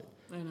stop it.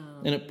 I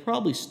know. And it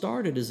probably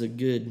started as a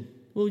good,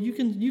 well, you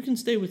can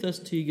stay with us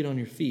until you get on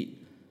your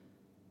feet.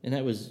 And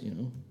that was,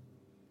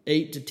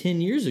 8 to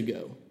 10 years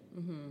ago.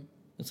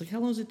 It's like, how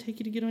long does it take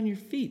you to get on your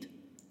feet?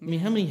 I mean,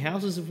 how many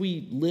houses have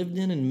we lived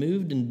in and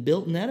moved and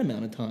built in that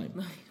amount of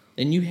time?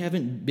 And you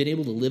haven't been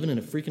able to live in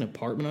a freaking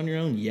apartment on your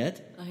own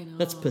yet? I know.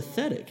 That's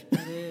pathetic. It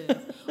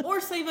is.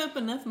 Or save up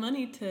enough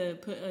money to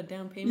put a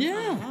down payment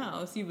on a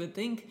house. You would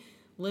think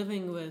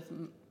living with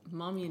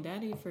mommy and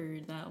daddy for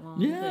that long,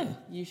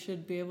 that you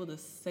should be able to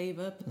save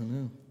up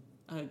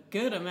a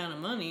good amount of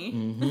money.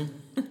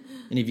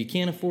 And if you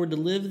can't afford to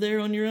live there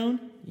on your own,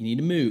 you need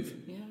to move.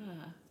 Yeah.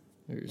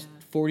 There's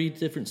 40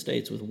 different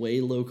states with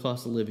way low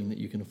cost of living that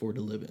you can afford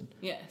to live in.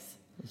 Yes.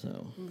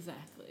 So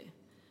exactly.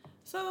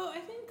 So I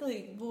think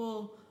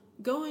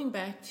going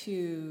back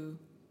to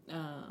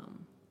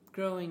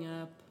growing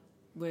up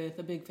with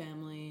a big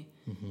family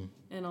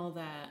and all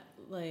that,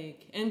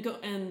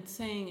 and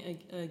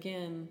saying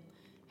again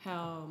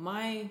how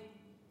my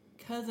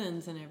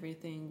cousins and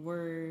everything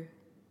were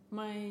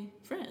my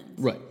friends,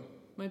 right?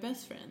 My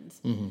best friends,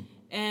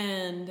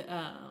 and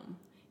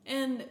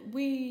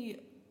we,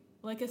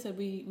 like I said,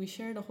 we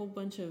shared a whole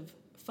bunch of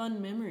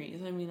fun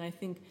memories. I mean, I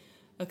think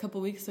a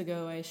couple weeks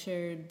ago I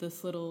shared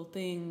this little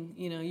thing.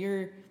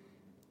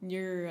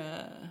 Your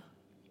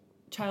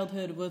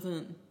childhood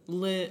wasn't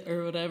lit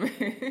or whatever,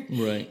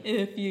 right?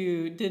 If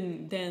you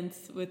didn't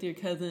dance with your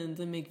cousins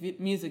and make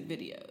music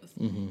videos,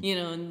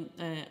 and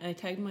I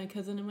tagged my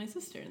cousin and my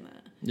sister in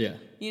that. Yeah.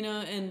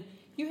 And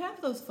you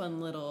have those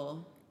fun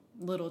little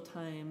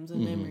times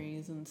and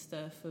memories and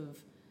stuff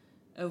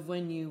of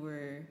when you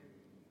were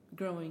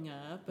growing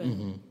up,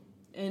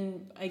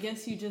 and I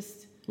guess you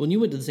just... Well, and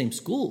you went to the same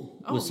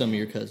school with some of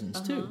your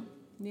cousins too.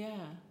 Yeah.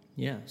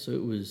 Yeah. So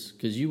it was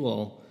because you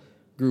all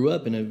grew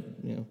up in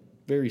a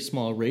very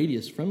small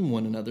radius from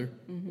one another,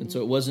 and so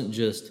it wasn't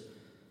just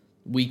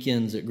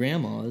weekends at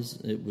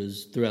grandma's. It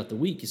was throughout the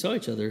week. You saw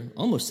each other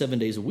almost 7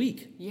 days a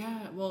week.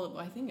 Yeah. Well,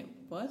 I think it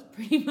was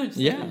pretty much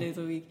 7 days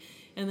a week,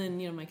 and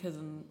then my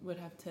cousin would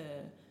have to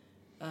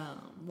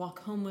walk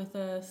home with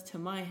us to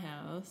my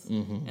house,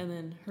 and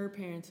then her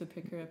parents would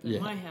pick her up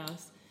at my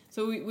house.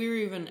 So we were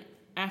even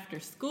after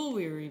school.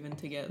 We were even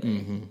together.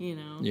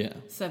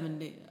 7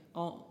 days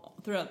all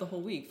throughout the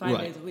whole week, 5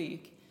 days a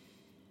week.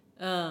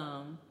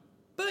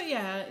 But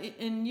yeah,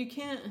 and you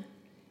can't.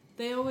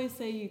 They always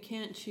say you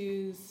can't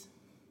choose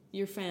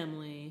your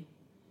family,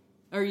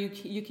 or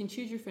you can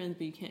choose your friends,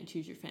 but you can't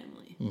choose your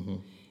family.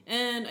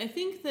 And I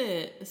think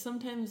that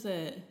sometimes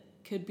that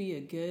could be a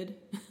good.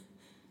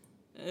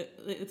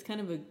 It's kind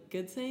of a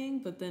good saying,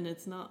 but then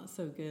it's not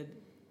so good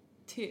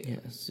too.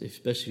 Yes,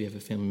 especially if you have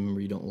a family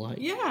member you don't like.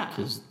 Yeah.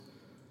 Because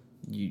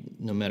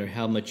no matter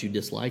how much you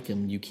dislike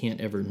them, you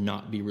can't ever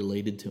not be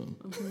related to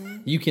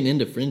them. You can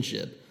end a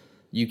friendship.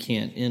 You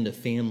can't end a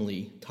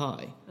family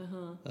tie.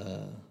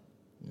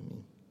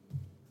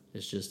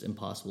 It's just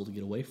impossible to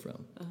get away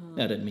from.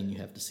 That doesn't mean you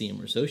have to see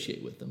them or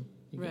associate with them.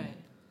 You can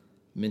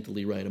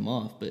mentally write them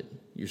off, but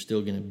you're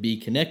still going to be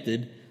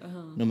connected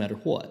no matter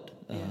what.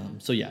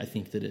 So yeah, I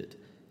think that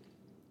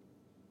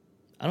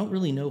I don't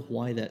really know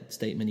why that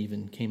statement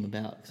even came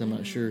about, because I'm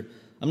not sure.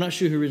 I'm not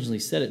sure who originally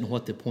said it and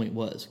what the point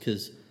was,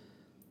 because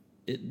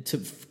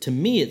to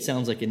me it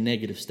sounds like a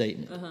negative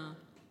statement,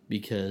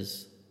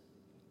 because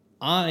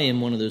I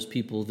am one of those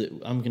people that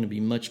I'm going to be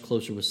much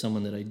closer with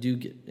someone that I do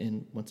get.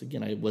 And once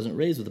again, I wasn't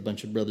raised with a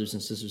bunch of brothers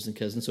and sisters and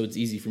cousins, so it's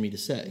easy for me to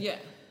say. Yeah.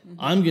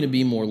 I'm going to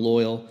be more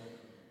loyal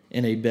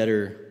and a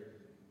better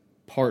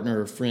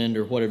partner or friend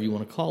or whatever you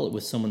want to call it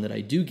with someone that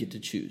I do get to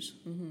choose.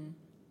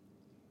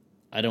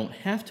 I don't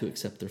have to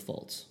accept their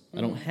faults.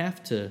 I don't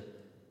have to,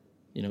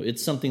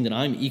 it's something that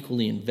I'm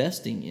equally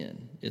investing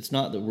in. It's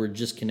not that we're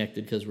just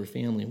connected because we're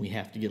family and we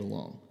have to get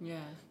along. Yeah.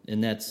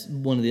 And that's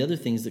one of the other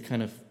things that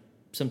kind of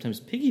sometimes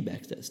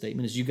piggybacks that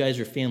statement is, you guys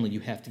are family, you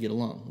have to get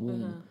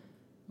along.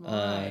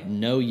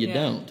 No, you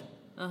don't.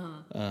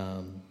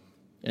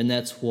 And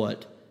that's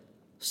what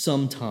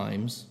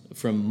sometimes,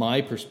 from my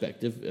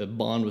perspective, a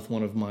bond with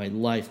one of my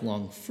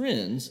lifelong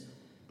friends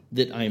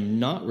that I'm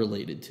not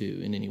related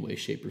to in any way,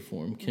 shape, or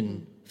form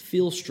can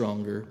feel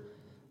stronger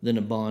than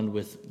a bond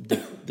with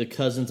the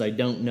cousins I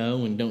don't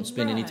know and don't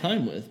spend any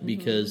time with,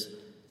 because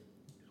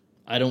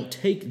I don't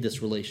take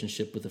this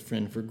relationship with a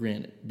friend for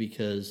granted,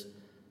 because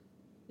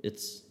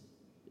it's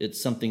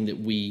something that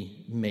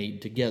we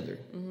made together.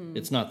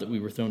 It's not that we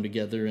were thrown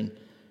together and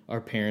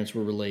our parents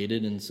were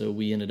related, and so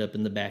we ended up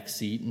in the back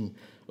seat and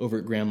over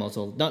at grandma's.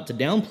 Not to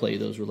downplay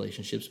those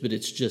relationships, but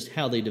it's just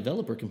how they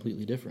develop are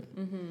completely different.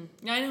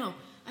 I know.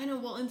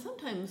 Well, and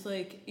sometimes,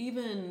 like,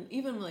 even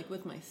like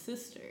with my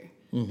sister,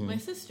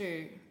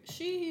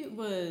 she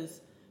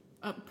was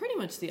pretty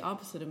much the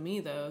opposite of me,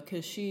 though,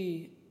 because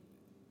she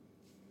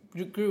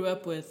grew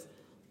up with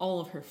all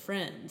of her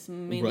friends,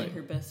 mainly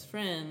her best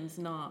friends,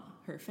 not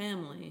her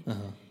family.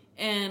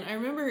 And I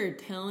remember her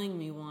telling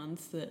me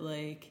once that,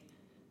 like,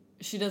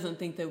 she doesn't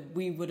think that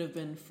we would have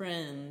been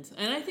friends.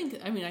 And I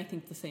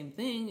think the same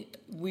thing.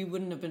 We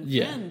wouldn't have been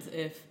friends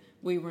if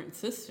we weren't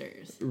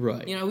sisters.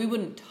 Right. You know, we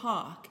wouldn't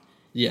talk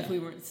if we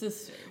weren't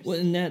sisters. Well,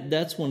 and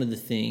that's one of the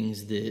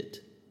things that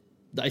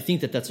I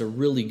think that's a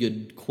really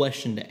good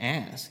question to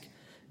ask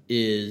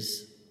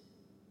is,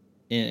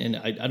 and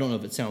I don't know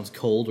if it sounds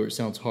cold or it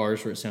sounds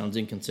harsh or it sounds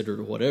inconsiderate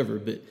or whatever,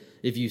 but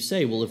if you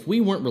say, well, if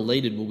we weren't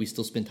related, will we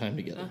still spend time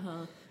together?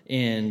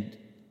 And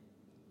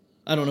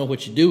I don't know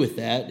what you do with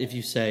that. If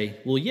you say,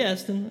 well,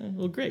 yes, then,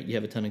 well, great, you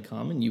have a ton in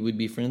common. You would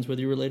be friends whether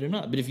you're related or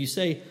not. But if you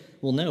say,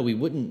 well, no, we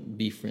wouldn't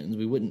be friends,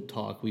 we wouldn't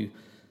talk, we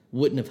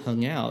wouldn't have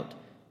hung out,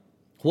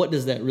 what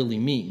does that really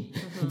mean?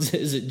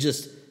 Is it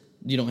just,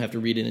 you don't have to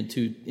read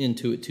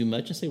into it too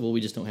much and say, well, we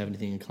just don't have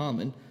anything in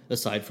common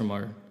aside from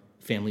our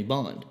family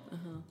bond.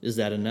 Is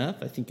that enough?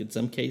 I think in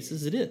some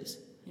cases it is.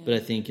 But I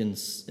think in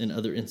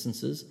other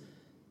instances,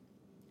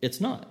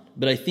 it's not.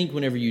 But I think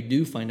whenever you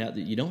do find out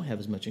that you don't have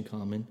as much in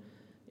common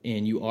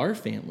and you are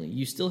family,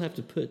 you still have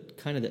to put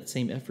kind of that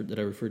same effort that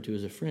I referred to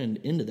as a friend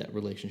into that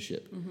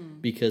relationship,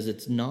 because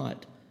it's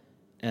not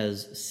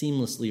as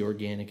seamlessly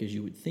organic as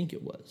you would think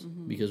it was.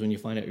 Because when you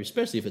find out,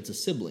 especially if it's a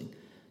sibling,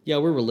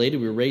 we're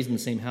related, we were raised in the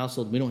same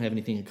household, we don't have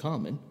anything in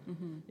common,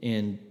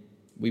 and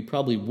we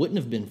probably wouldn't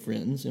have been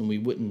friends, and we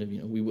wouldn't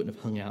have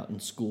hung out in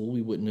school,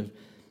 we wouldn't have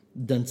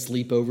done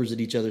sleepovers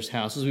at each other's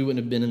houses, we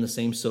wouldn't have been in the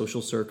same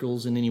social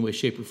circles in any way,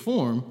 shape, or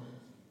form.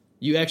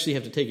 You actually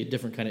have to take a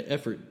different kind of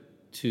effort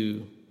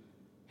to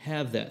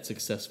have that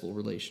successful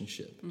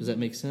relationship. Does that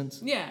make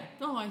sense? Yeah.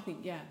 No, I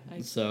think,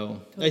 I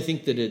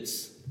think that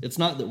it's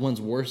not that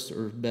one's worse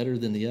or better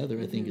than the other.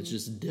 I think it's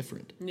just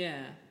different.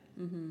 Yeah.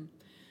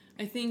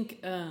 I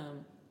think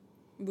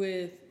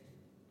with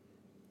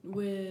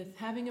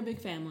having a big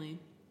family,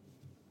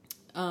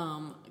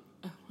 a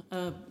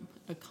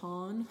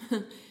con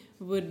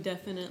would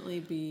definitely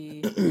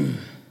be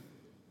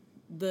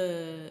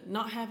the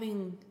not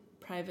having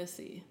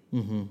privacy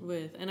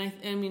with, and I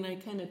mean I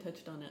kind of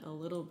touched on it a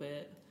little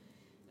bit.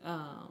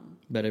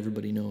 About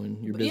everybody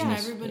knowing your business. Yeah,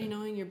 everybody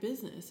knowing your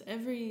business,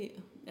 every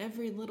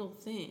little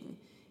thing.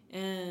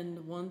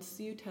 And once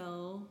you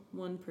tell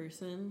one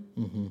person,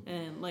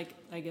 and like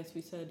I guess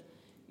we said,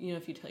 you know,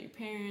 if you tell your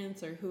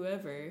parents or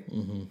whoever,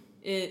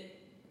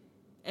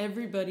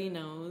 everybody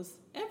knows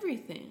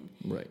everything.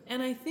 Right.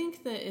 And I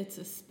think that it's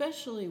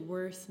especially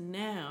worse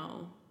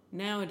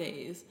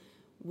nowadays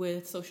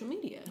with social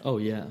media. Oh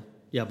yeah,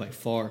 by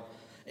far.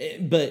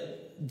 But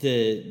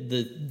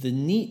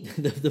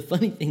the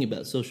funny thing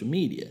about social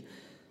media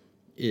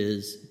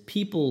is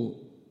people,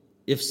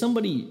 if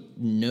somebody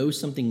knows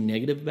something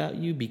negative about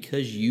you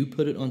because you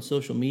put it on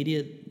social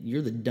media,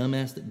 you're the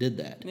dumbass that did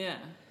that. Yeah.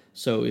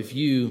 So if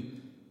you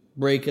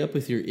break up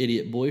with your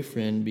idiot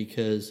boyfriend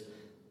because,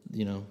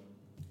 you know,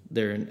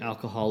 they're an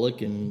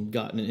alcoholic and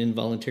got in an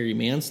involuntary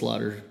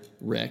manslaughter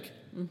wreck,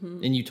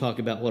 and you talk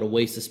about what a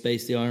waste of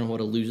space they are and what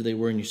a loser they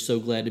were, and you're so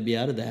glad to be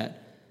out of that,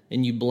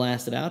 and you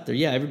blast it out there,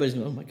 everybody's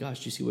going, oh my gosh,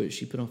 did you see what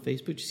she put on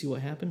Facebook? Did you see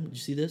what happened? Did you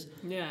see this?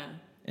 Yeah.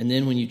 And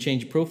then when you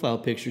change your profile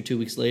picture 2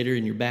 weeks later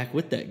and you're back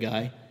with that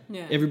guy,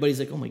 everybody's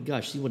like, oh my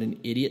gosh, see what an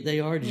idiot they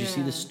are? Did you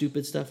see this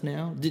stupid stuff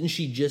now? Didn't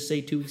she just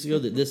say 2 weeks ago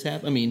that this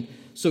happened? I mean,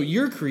 so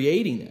you're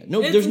creating that.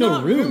 No, there's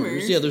no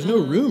rumors. Yeah, there's no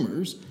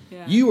rumors.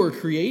 Yeah. You are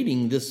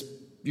creating this,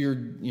 you're,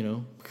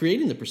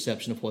 creating the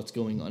perception of what's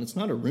going on. It's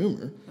not a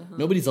rumor.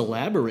 Nobody's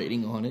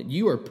elaborating on it.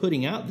 You are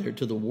putting out there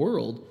to the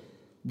world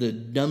the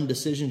dumb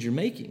decisions you're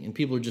making, and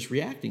people are just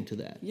reacting to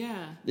that.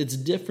 Yeah. It's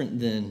different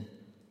than,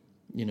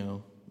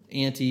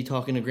 Auntie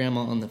talking to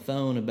Grandma on the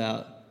phone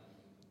about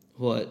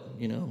what,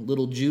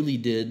 little Julie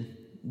did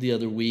the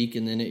other week,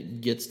 and then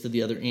it gets to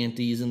the other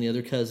aunties and the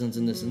other cousins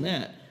and this and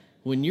that.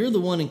 When you're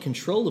the one in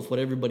control of what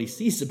everybody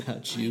sees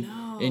about you,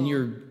 and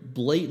you're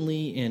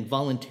blatantly and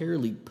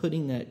voluntarily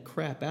putting that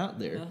crap out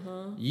there,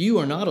 you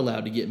are not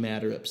allowed to get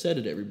mad or upset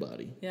at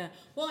everybody. Yeah.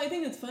 Well, I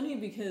think it's funny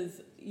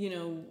because,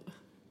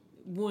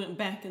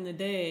 back in the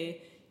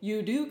day,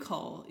 you do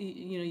call,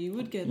 you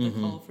would get the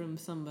call from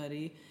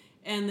somebody,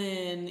 And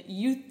then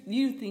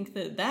you think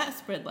that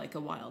spread like a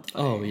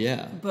wildfire. Oh,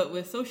 yeah. But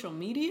with social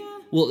media?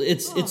 Well,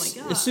 it's my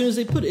God. as soon as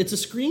they put it, it's a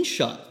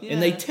screenshot,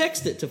 and they Yeah.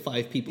 text it to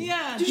 5 people.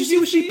 Yeah. Did you see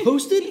what she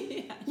posted?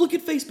 Yeah. Look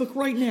at Facebook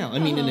right now. I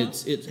mean, and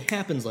it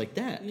happens like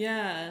that.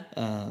 Yeah.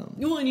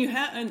 Well, and you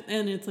have,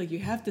 and it's like you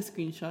have to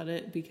screenshot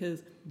it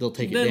because They'll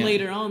take it then down.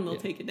 later on they'll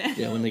take it down.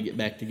 Yeah, when they get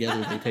back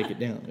together, they take it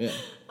down. Yeah.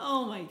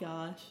 Oh my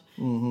gosh.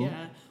 Mm-hmm.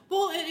 Yeah.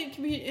 Well, and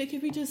it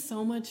could be just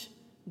so much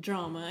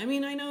drama. I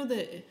mean, I know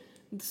that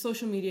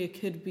social media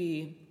could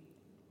be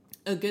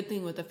a good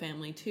thing with a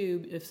family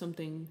too if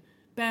something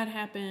bad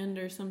happened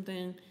or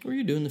something. Or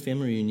you're doing the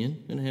family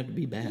reunion, doesn't have to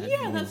be bad.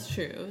 Yeah, that's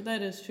true.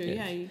 That is true.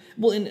 Yeah.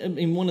 Well,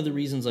 and one of the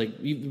reasons, the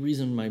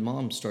reason my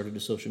mom started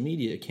a social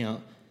media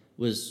account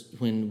was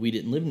when we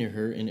didn't live near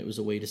her, and it was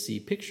a way to see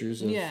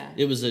pictures.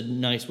 It was a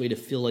nice way to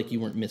feel like you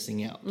weren't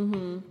missing out.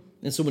 Mm-hmm.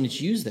 And so when it's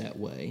used that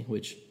way,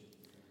 which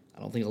I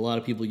don't think a lot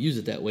of people use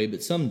it that way,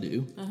 but some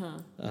do,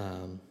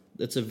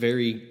 that's a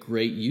very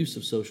great use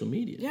of social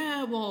media.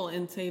 Yeah, well,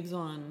 and saves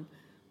on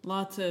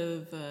lots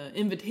of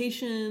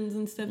invitations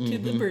and stuff to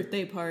the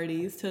birthday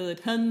parties, to the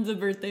tons of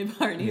birthday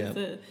parties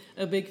that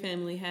a big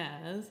family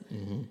has.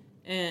 Mm-hmm.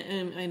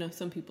 And I know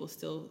some people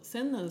still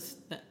send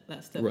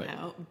that stuff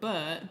out,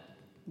 but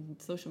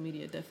social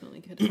media definitely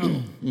could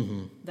help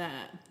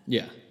that.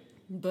 Yeah.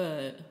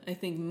 But I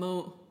think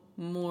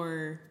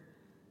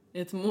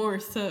it's more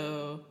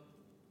so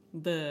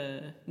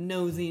the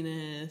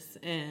nosiness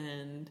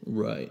and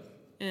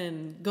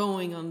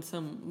going on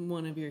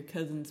one of your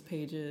cousin's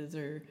pages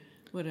or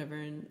whatever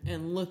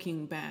and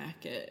looking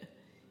back at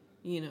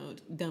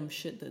dumb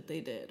shit that they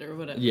did or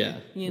whatever. Yeah,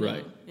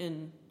 right.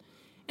 And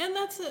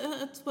that's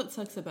what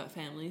sucks about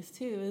families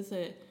too, is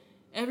that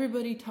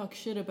everybody talks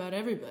shit about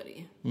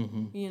everybody.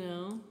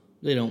 Mm-hmm.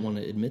 They don't want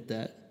to admit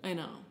that. I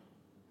know.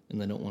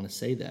 And they don't want to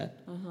say that.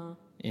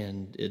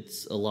 And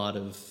it's a lot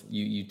of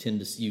you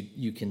tend to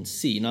you can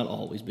see, not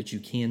always, but you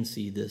can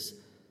see this,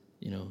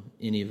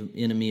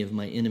 enemy of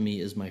my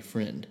enemy is my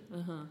friend.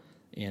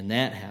 And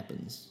that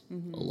happens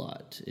a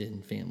lot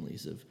in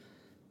families, of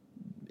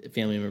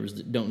family members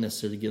that don't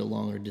necessarily get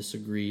along or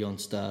disagree on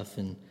stuff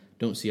and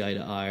don't see eye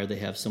to eye, or they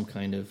have some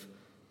kind of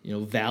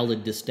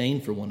valid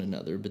disdain for one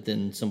another, but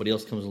then somebody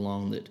else comes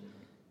along that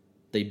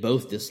they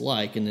both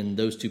dislike, and then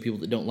those two people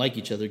that don't like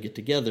each other get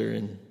together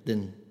and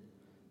then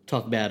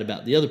talk bad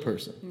about the other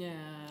person.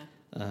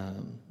 Yeah.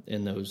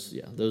 And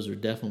those are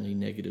definitely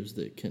negatives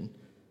that can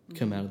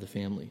come out of the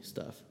family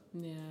stuff.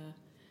 Yeah.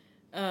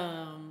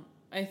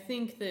 I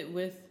think that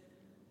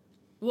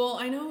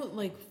I know,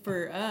 like,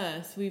 for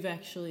us, we've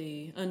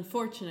actually,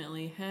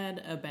 unfortunately,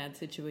 had a bad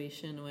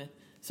situation with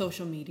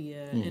social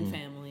media and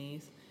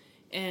families.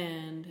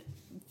 And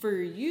for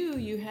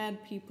you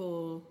had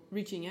people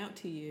reaching out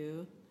to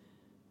you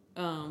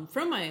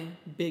from my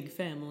big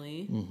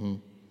family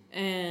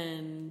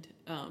and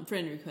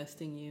friend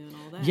requesting you and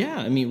all that. Yeah,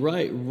 I mean,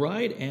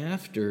 right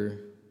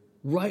after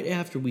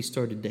we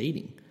started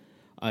dating,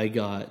 I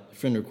got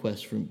friend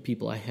requests from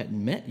people I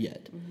hadn't met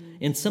yet.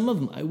 And some of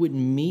them I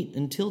wouldn't meet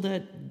until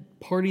that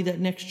party that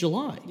next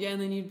July. Yeah,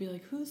 and then you'd be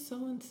like, who's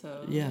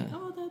so-and-so? Yeah. Like,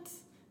 oh, that's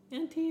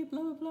Auntie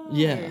blah, blah, blah.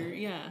 Yeah.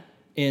 Yeah.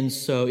 And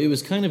so it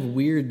was kind of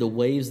weird the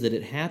ways that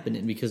it happened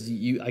in, because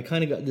I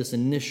kind of got this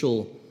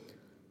initial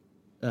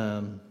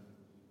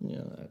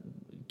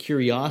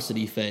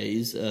curiosity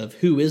phase of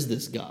who is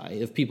this guy,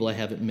 of people I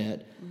haven't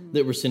met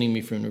that were sending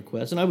me friend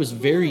requests. And I was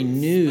very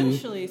new.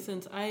 Especially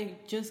since I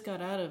just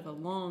got out of a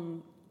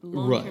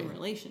long-term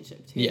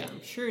relationship, too. Yeah.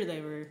 I'm sure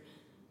they were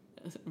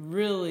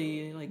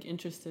really, like,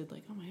 interested,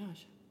 like, oh my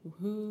gosh,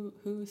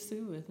 who's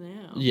Sue with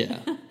now? Yeah.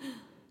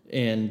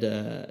 And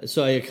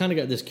so I kind of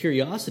got this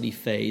curiosity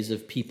phase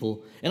of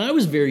people, and I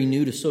was very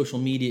new to social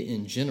media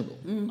in general.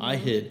 I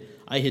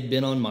had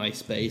been on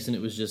MySpace, and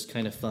it was just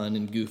kind of fun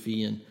and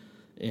goofy, and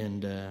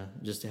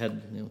just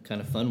had kind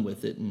of fun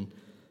with it, and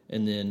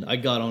then I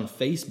got on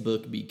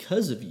Facebook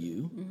because of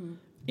you,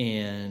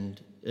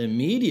 and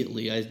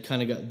immediately I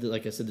kind of got,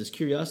 like I said, this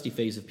curiosity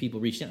phase of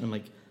people reaching out, and I'm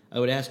like, I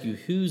would ask you,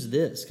 who's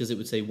this? Because it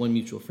would say one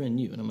mutual friend,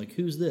 you, and I'm like,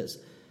 who's this?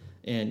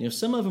 And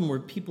some of them were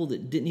people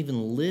that didn't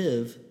even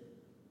live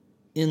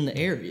in the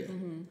area,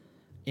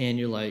 and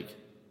you're like,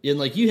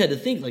 you had to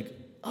think like,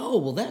 oh,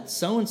 well, that's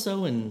so and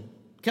so in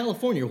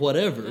California or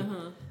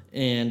whatever,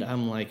 and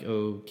I'm like,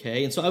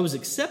 okay, and so I was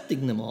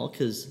accepting them all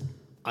because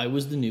I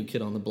was the new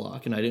kid on the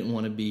block, and I didn't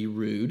want to be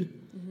rude,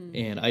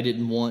 and I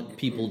didn't want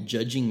people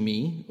judging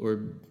me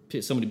or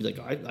somebody be like,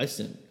 I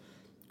sent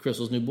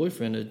Crystal's new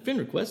boyfriend a friend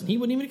request and he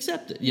wouldn't even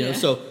accept it, you know.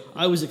 So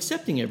I was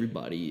accepting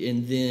everybody,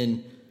 and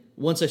then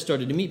once I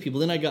started to meet people,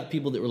 then I got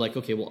people that were like,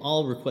 okay, well,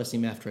 I'll request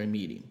him after I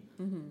meet him.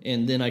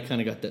 And then I kind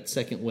of got that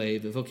second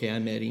wave of, okay, I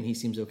met him, he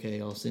seems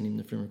okay, I'll send him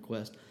the friend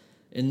request.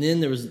 And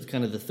then there was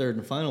kind of the third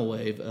and final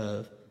wave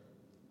of,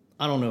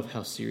 I don't know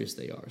how serious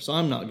they are, so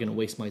I'm not going to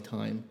waste my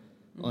time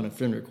on a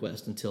friend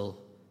request until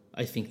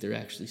I think they're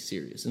actually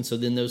serious. And so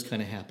then those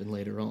kind of happen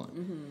later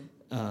on.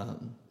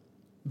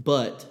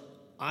 But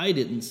I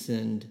didn't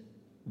send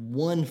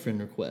one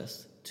friend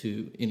request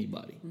to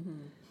anybody.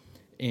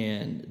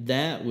 And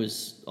that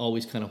was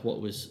always kind of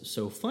what was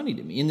so funny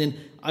to me. And then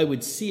I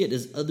would see it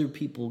as other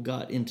people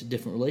got into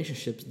different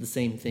relationships, the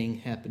same thing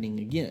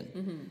happening again.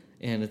 Mm-hmm.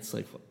 And it's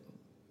like,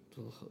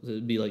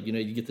 it'd be like,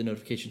 you get the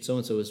notification,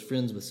 so-and-so is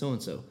friends with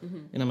so-and-so. Mm-hmm.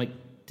 And I'm like,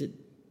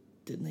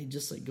 didn't they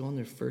just like go on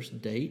their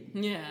first date?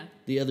 Yeah.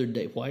 The other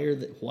day, why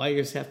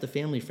is half the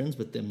family friends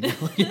with them now?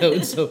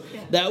 And so yeah.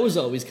 That was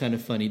always kind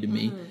of funny to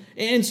me. Mm-hmm.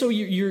 And so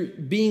you're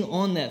being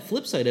on that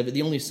flip side of it.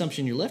 The only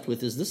assumption you're left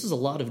with is this is a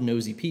lot of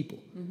nosy people.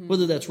 Mm-hmm.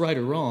 Whether that's right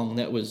or wrong,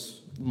 that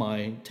was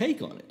my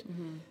take on it.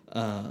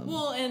 Mm-hmm.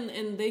 Well,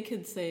 and they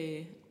could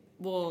say,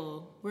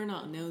 well, we're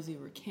not nosy,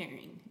 we're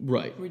caring.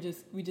 Right. We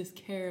just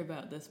care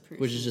about this person.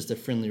 Which is just a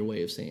friendlier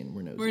way of saying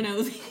we're nosy. We're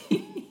nosy.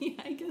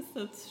 Yeah, I guess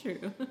that's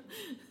true.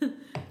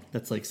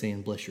 That's like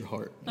saying bless your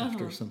heart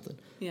after something.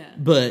 Yeah.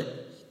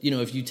 But,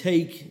 if you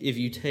take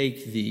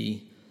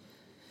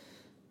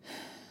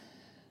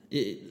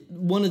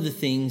one of the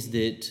things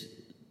that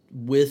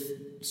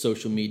with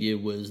social media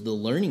was the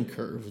learning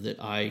curve that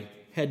I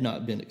had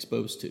not been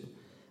exposed to.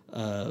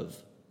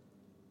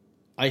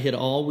 I had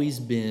always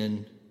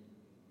been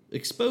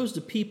exposed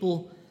to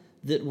people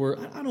that were,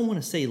 I don't want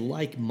to say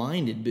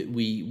like-minded, but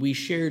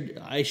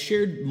I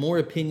shared more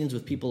opinions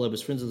with people I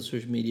was friends with on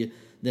social media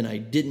than I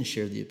didn't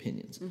share the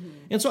opinions. Mm-hmm.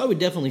 And so I would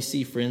definitely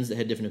see friends that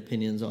had different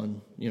opinions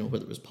on,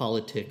 whether it was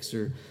politics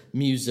or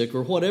music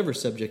or whatever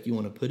subject you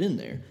want to put in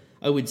there.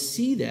 I would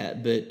see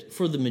that, but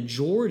for the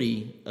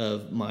majority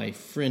of my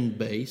friend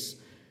base,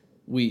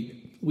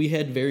 we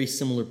had very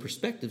similar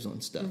perspectives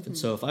on stuff. Mm-hmm. And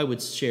so if I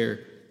would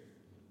share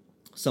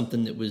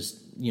something that was,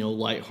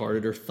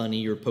 lighthearted or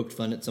funny or poked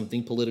fun at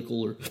something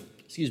political or,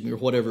 or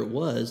whatever it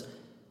was,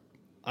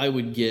 I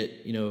would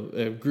get,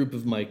 a group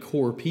of my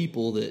core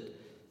people that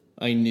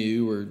I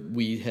knew or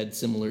we had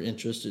similar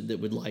interests that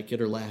would like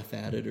it or laugh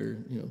at it or,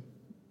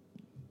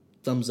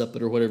 thumbs up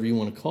it or whatever you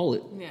want to call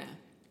it. Yeah.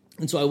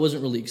 And so I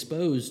wasn't really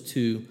exposed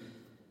to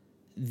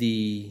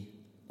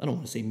I don't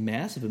want to say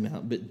massive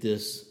amount, but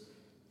this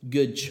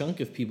good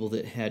chunk of people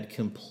that had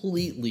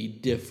completely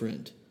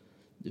different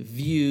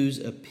views,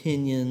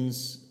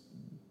 opinions,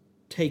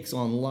 takes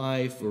on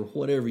life, or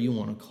whatever you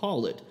want to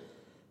call it.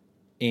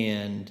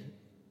 And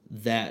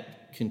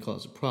that can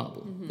cause a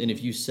problem. Mm-hmm. And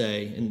if you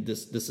say, and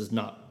this is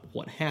not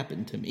what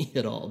happened to me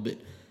at all, but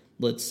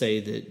let's say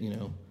that,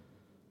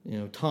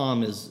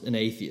 Tom is an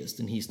atheist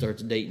and he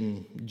starts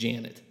dating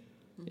Janet.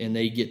 And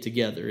they get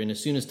together. And as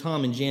soon as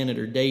Tom and Janet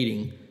are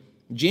dating,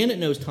 Janet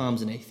knows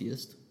Tom's an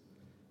atheist.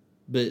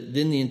 But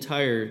then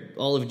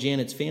all of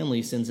Janet's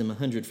family sends him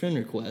 100 friend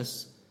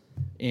requests.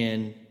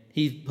 And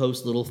he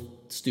posts little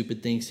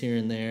stupid things here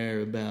and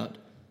there about,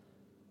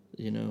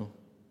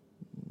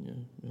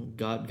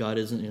 God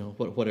isn't,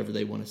 whatever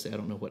they want to say. I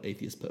don't know what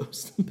atheists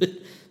post. but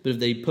if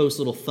they post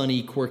little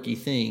funny, quirky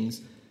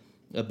things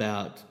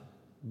about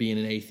being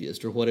an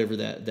atheist or whatever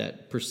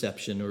that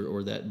perception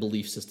or that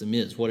belief system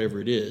is, whatever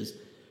it is,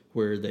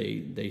 where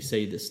they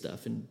say this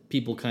stuff. And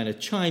people kind of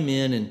chime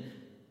in, and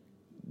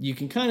you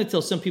can kind of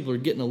tell some people are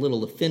getting a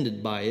little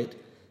offended by it,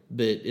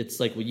 but it's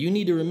like, well, you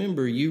need to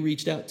remember you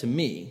reached out to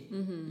me.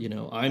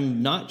 Mm-hmm.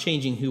 I'm not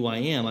changing who I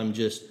am. I'm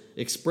just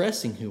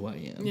expressing who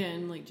I am. Yeah,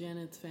 and like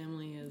Janet's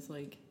family is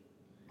like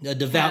a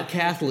devout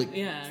Catholic.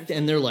 Yeah.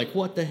 And they're like,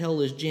 what the hell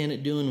is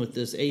Janet doing with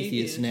this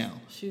atheist now?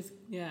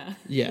 Yeah.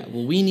 Yeah,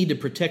 well, we need to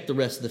protect the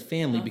rest of the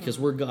family because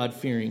we're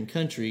God-fearing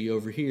country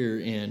over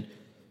here, and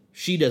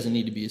she doesn't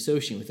need to be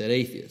associated with that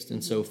atheist.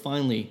 And so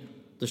finally,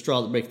 the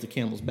straw that breaks the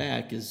camel's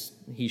back is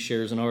he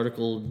shares an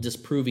article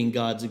disproving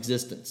God's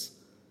existence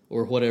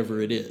or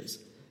whatever it is.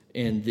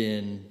 And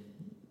then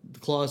the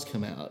claws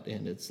come out,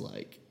 and it's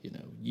like,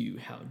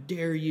 how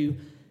dare you?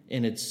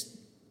 And it's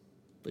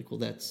like,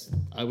 well,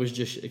 I was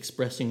just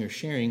expressing or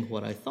sharing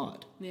what I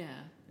thought. Yeah.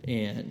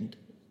 And,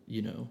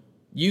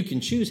 you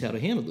can choose how to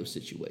handle those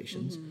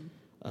situations.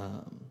 Mm-hmm.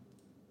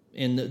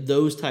 And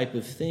those type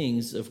of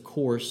things, of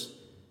course,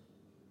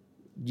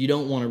 you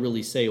don't want to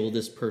really say, well,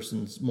 this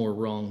person's more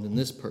wrong than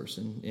this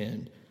person.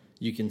 And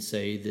you can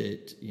say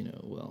that,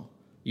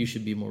 you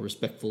should be more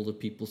respectful of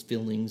people's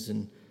feelings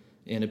and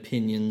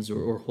opinions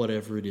or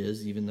whatever it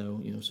is, even though,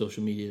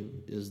 social media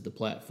is the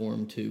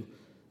platform to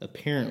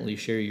apparently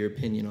share your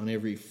opinion on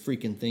every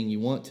freaking thing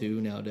you want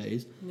to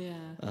nowadays. Yeah.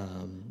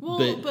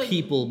 But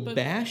people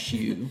bash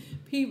you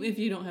if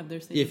you don't have their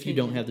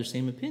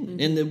same opinion. Mm-hmm.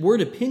 And the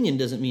word opinion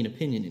doesn't mean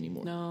opinion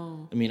anymore.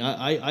 No. I mean,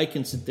 I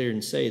can sit there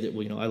and say that,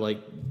 I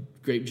like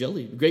grape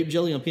jelly. Grape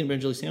jelly on peanut butter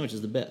and jelly sandwich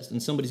is the best.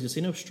 And somebody's going to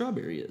say, no,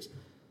 strawberry is.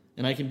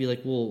 And I can be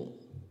like, well,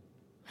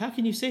 how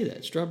can you say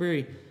that?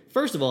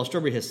 First of all,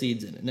 strawberry has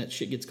seeds in it, and that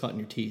shit gets caught in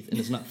your teeth, and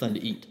it's not fun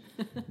to eat.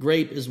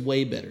 Grape is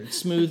way better. It's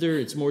smoother.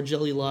 It's more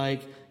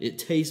jelly-like. It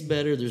tastes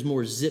better. There's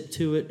more zip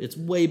to it. It's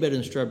way better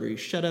than strawberry.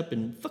 Shut up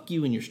and fuck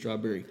you and your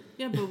strawberry.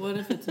 Yeah, but what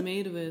if it's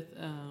made with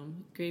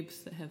grapes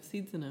that have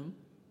seeds in them?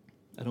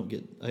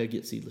 I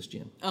get seedless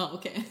jam. Oh,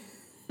 okay.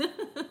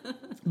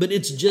 But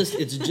it's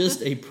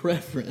just a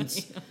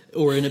preference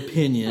or an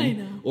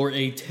opinion or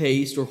a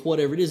taste or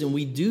whatever it is, and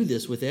we do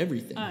this with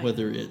everything,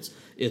 whether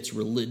it's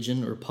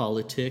religion or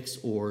politics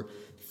or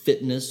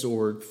fitness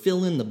or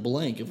fill in the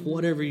blank of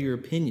whatever your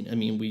opinion. I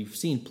mean, we've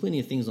seen plenty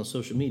of things on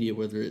social media,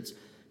 whether it's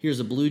here's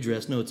a blue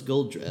dress, no, it's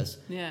gold dress.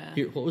 Yeah.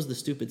 Here, what was the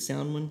stupid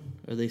sound one?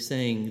 Are they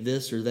saying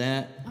this or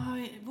that?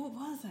 Oh, what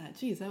was that?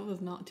 Jeez, that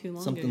was not too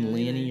long Something ago.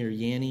 Lanny or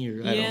Yanny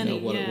or I don't know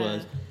what it yeah.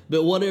 was.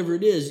 But whatever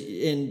it is,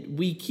 and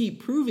we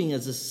keep proving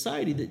as a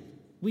society that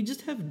we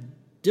just have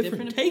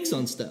different takes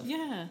on stuff.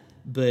 Yeah.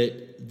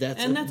 But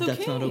that's not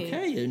okay.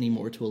 okay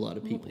anymore to a lot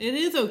of people. It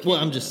is okay. Well,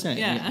 I'm just saying.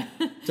 Yeah.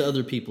 To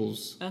other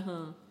people's. I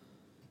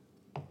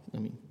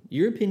mean,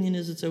 your opinion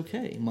is it's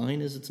okay.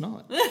 Mine is it's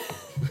not.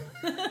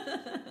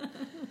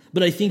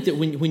 But I think that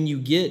when you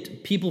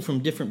get people from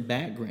different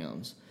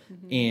backgrounds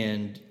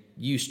and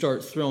you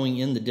start throwing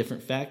in the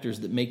different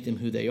factors that make them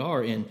who they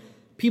are, and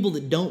people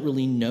that don't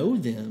really know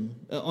them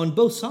on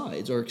both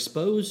sides are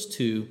exposed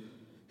to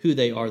who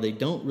they are, they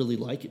don't really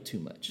like it too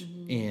much.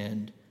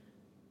 And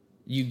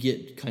you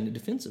get kind of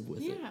defensive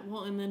with it. Yeah,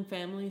 well, and then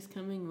families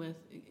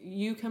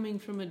coming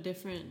from a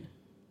different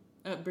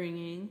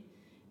upbringing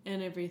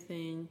and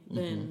everything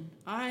than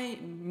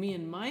me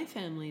and my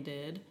family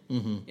did.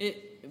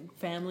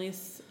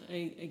 Families,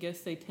 I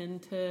guess they can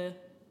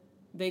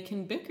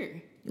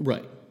bicker.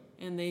 Right.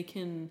 And they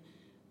can,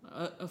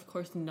 of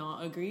course,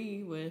 not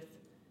agree with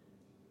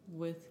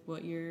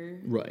what your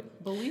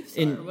beliefs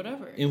are or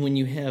whatever. And when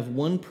you have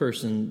one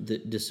person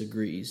that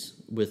disagrees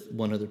with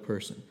one other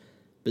person,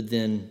 but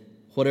then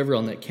whatever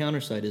on that counter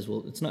side is,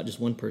 well, it's not just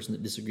one person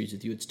that disagrees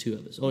with you, it's two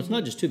of us. Oh, it's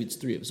not just two of you, it's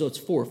three of us. So it's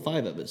 4 or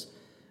 5 of us.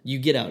 You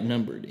get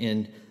outnumbered,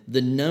 and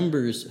the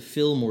numbers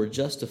feel more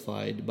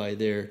justified by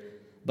their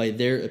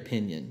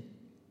opinion,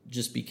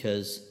 just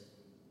because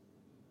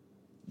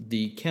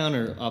the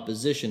counter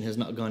opposition has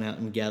not gone out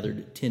and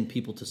gathered 10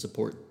 people to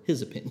support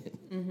his opinion,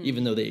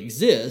 even though they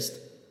exist.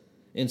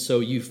 And so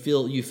you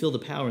feel the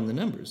power in the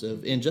numbers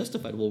and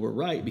justified. Well, we're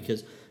right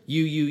because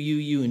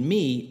you and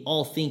me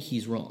all think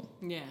he's wrong.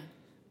 Yeah.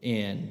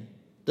 And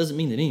doesn't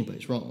mean that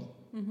anybody's wrong.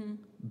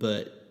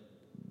 But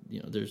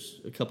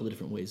there's a couple of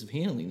different ways of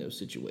handling those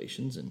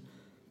situations, and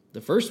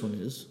the first one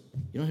is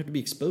you don't have to be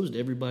exposed to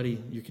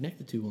everybody you're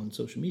connected to on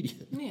social media.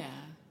 Yeah.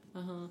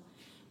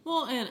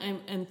 Well,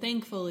 and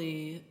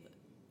thankfully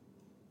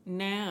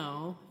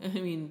now, I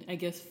mean, I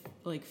guess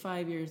like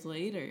 5 years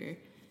later,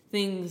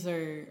 things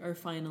are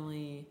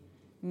finally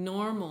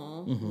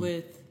normal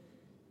with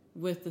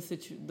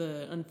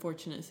the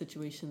unfortunate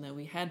situation that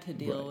we had to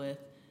deal with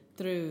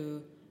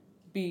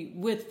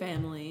with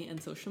family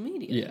and social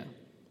media.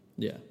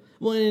 Yeah.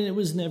 Well, and it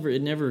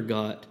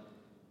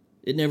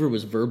never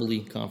was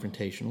verbally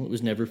confrontational. It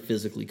was never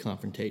physically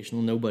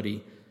confrontational.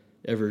 Nobody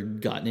ever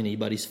got in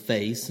anybody's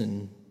face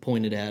and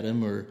pointed at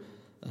him, or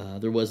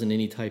there wasn't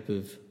any type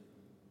of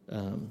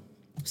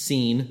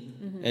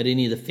scene at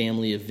any of the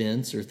family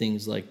events or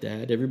things like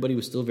that. Everybody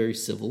was still very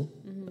civil.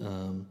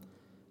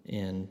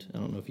 And I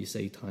don't know if you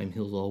say time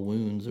heals all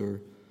wounds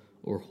or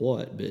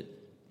what, but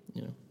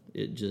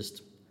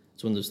it's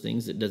one of those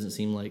things that doesn't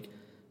seem like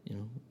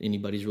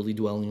anybody's really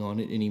dwelling on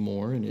it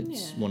anymore, and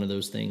it's one of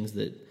those things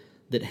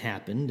that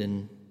happened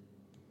and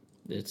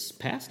it's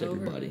past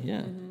everybody.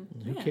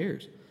 Who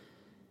cares?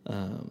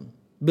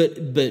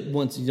 But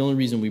once the only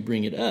reason we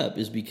bring it up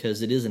is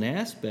because it is an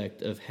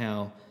aspect of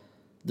how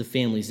the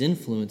family's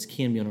influence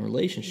can be on a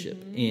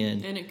relationship,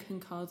 and it can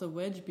cause a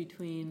wedge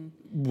between.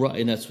 Right,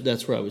 and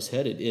that's where I was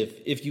headed.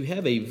 If you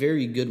have a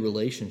very good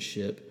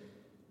relationship,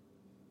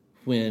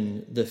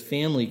 when the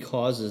family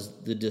causes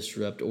the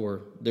disrupt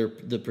or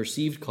the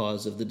perceived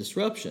cause of the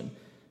disruption,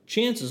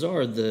 chances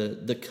are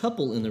the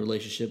couple in the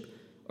relationship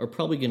are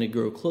probably going to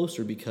grow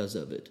closer because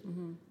of it.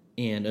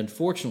 And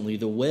unfortunately,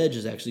 the wedge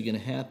is actually going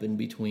to happen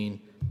between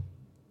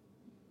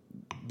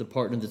the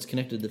partner that's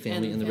connected to the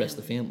family and the rest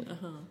of the family.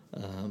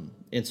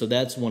 And so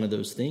that's one of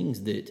those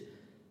things that,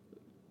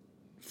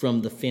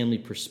 from the family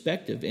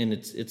perspective, and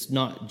it's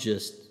not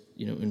just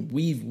and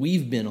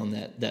we've been on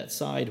that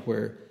side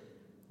where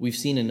we've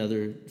seen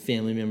another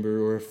family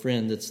member or a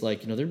friend that's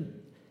like,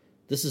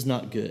 this is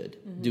not good.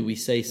 Do we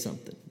say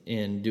something?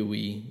 And do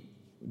we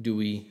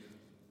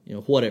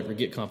whatever,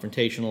 get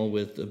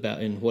confrontational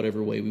in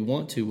whatever way we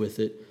want to with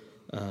it?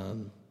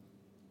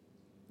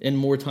 And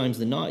more times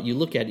than not, you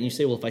look at it and you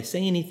say, well, if I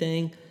say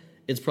anything,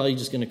 it's probably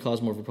just going to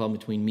cause more of a problem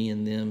between me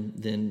and them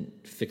than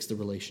fix the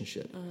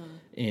relationship.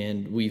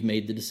 And we've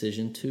made the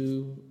decision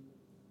to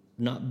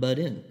not butt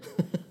in.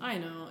 I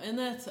know, and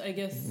that's, I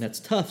guess... And that's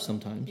tough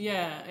sometimes.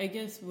 Yeah, I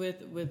guess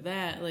with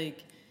that,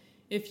 like,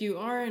 if you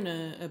are in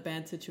a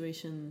bad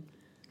situation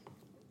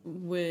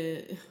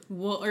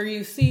or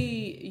you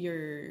see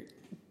your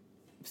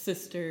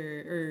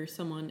sister or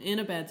someone in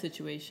a bad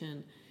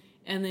situation,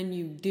 and then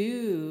you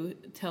do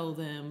tell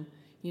them,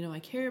 I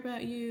care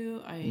about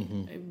you, I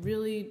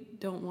really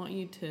don't want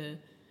you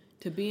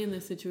to be in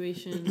this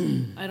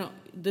situation.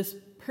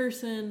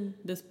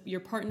 Your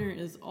partner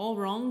is all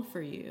wrong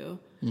for you.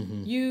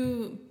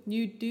 You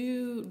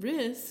do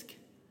risk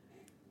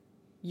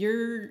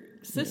your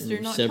sister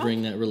not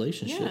severing that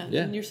relationship.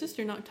 And your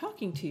sister not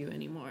talking to you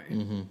anymore.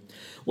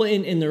 Well,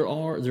 and there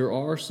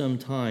are some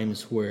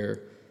times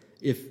where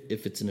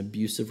if it's an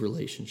abusive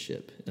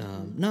relationship,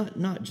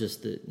 not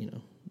just that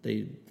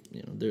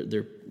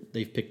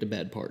they've picked a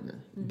bad partner,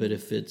 but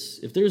if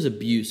there's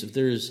abuse, if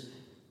there's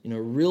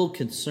real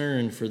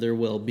concern for their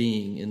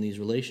well-being in these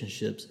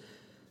relationships,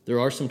 there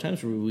are some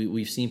times where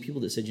we've seen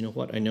people that said, you know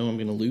what, I know I'm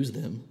going to lose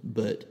them,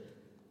 but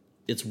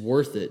it's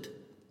worth it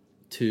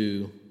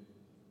to.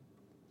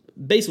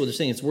 Basically, what they're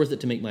saying, it's worth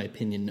it to make my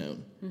opinion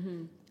known.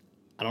 Mm-hmm.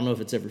 I don't know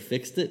if it's ever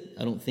fixed it.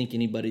 I don't think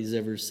anybody's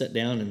ever sat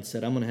down and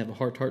said, I'm going to have a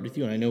heart-to-heart with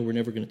you, and I know we're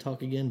never going to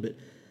talk again, but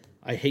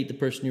I hate the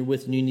person you're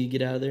with, and you need to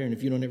get out of there, and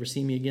if you don't ever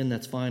see me again,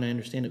 that's fine. I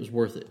understand it was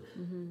worth it.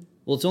 Mm-hmm.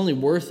 Well, it's only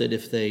worth it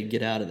if they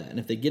get out of that. And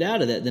if they get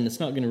out of that, then it's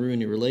not going to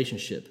ruin your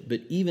relationship.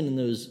 But even in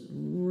those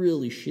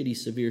really shitty,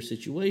 severe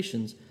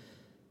situations,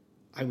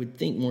 I would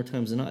think more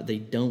times than not, they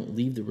don't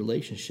leave the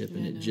relationship,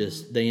 and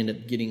they end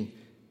up getting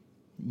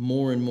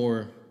more and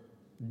more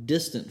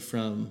distant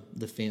from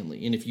the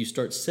family. And if you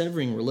start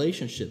severing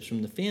relationships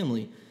from the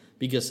family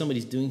because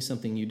somebody's doing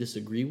something you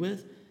disagree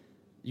with,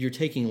 you're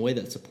taking away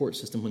that support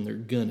system when they're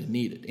gonna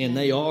need it, and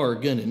they are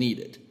gonna need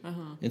it.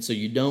 And so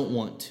you don't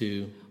want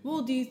to.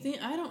 Well, do you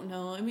think? I don't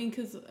know. I mean,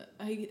 because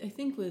I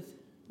think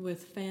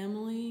with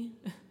family,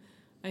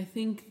 I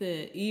think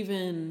that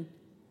even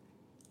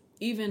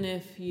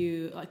if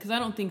you, because I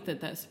don't think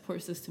that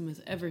support system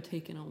is ever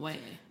taken away.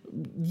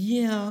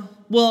 Yeah.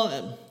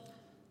 Well.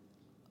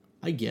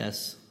 I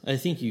guess. I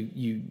think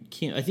you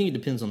can't. I think it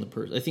depends on the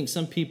person. I think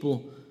some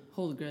people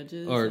hold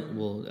grudges.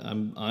 Well,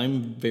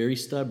 I'm very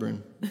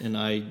stubborn, and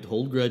I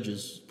hold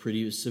grudges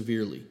pretty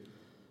severely.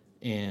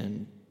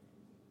 And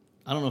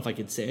I don't know if I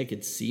could say I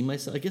could see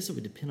myself. I guess it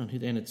would depend on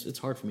who. And it's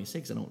hard for me to say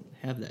because I don't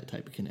have that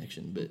type of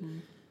connection. But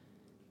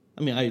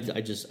I mean,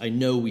 I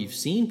know we've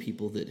seen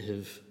people that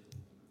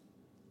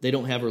they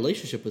don't have a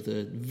relationship with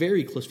a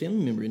very close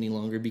family member any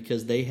longer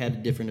because they had a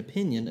different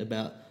opinion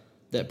about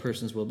that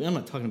person's well-being. I'm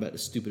not talking about a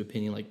stupid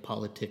opinion like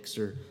politics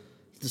or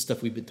the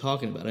stuff we've been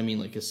talking about. I mean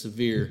like a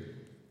severe,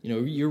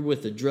 you're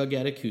with a drug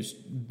addict who's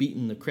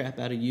beating the crap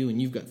out of you and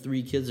you've got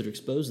 3 kids that are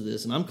exposed to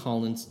this and I'm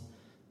calling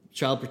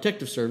Child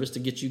Protective Service to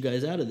get you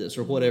guys out of this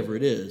or whatever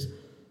it is.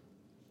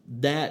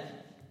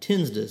 That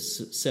tends to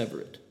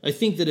sever it. I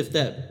think that if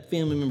that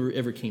family member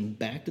ever came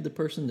back to the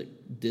person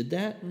that did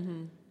that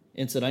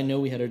and said, I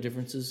know we had our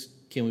differences,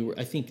 can we work?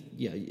 I think,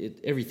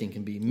 everything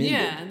can be mended.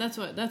 Yeah, that's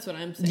what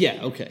I'm saying. Yeah,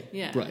 okay.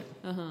 Yeah. Right.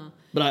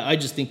 But I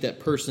just think that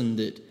person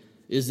that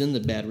is in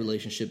the bad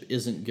relationship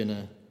isn't going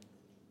to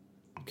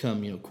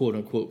come, quote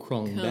unquote,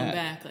 crawling back. Come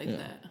back like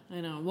that.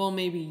 I know. Well,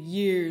 maybe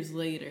years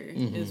later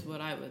is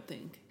what I would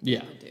think they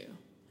would do.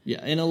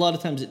 Yeah, and a lot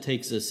of times it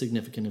takes a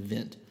significant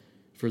event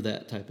for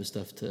that type of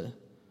stuff to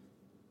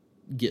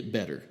get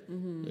better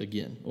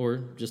again,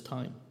 or just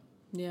time.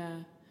 Yeah.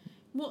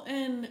 Well,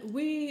 and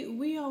we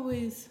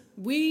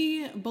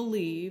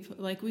believe,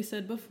 like we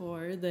said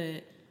before,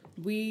 that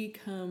we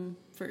come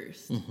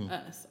first.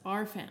 Us,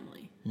 our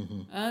family,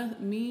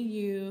 me,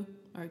 you,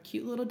 our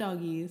cute little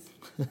doggies,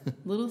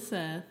 little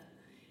Seth,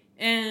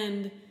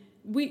 and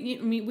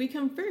we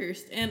come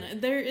first. And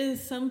there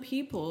is some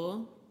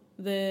people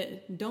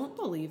that don't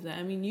believe that.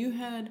 I mean, you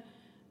had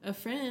a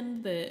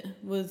friend that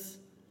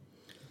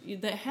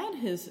had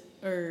his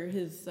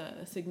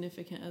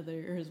significant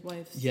other or his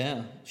wife's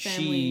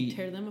family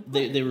tear them apart.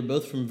 They were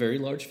both from very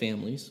large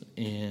families,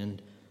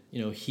 and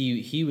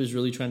he was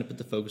really trying to put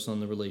the focus on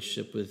the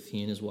relationship with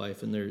he and his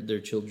wife and their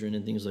children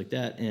and things like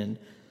that, and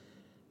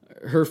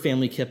her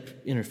family kept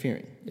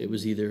interfering. It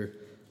was either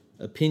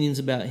opinions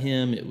about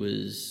him, it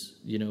was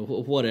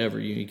whatever,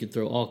 you could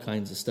throw all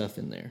kinds of stuff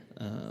in there,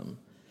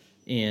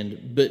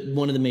 but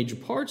one of the major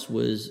parts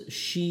was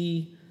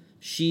she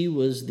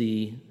was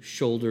the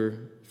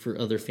shoulder for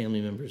other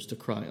family members to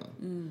cry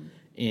on.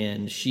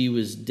 And she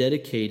was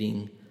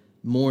dedicating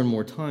more and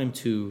more time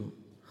to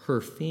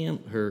her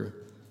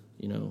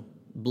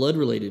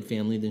blood-related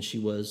family than she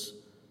was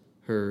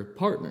her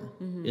partner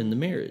in the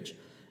marriage.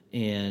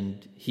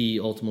 And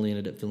he ultimately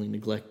ended up feeling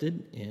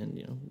neglected,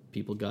 and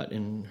people got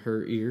in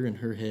her ear and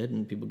her head,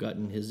 and people got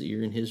in his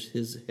ear and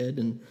his head,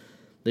 and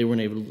they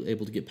weren't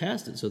able to get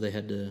past it, so they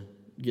had to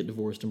get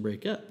divorced and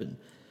break up. And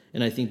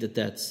I think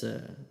that's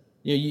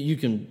you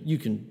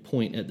can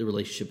point at the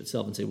relationship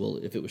itself and say, well,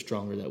 if it was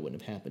stronger, that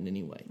wouldn't have happened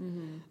anyway.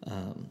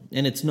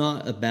 And it's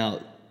not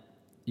about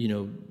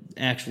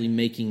actually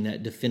making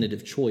that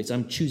definitive choice.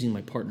 I'm choosing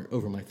my partner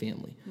over my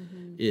family.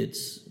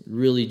 It's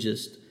really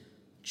just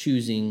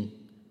choosing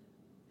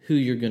who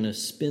you're going to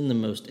spend the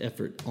most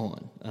effort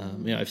on.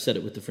 I've said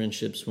it with the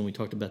friendships when we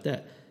talked about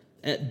that.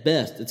 At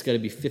best, it's got to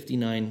be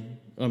 49-51.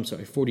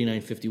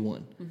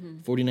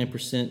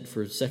 49%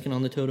 for second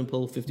on the totem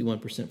pole,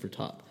 51% for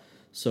top.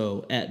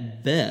 So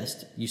at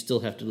best, you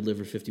still have to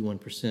deliver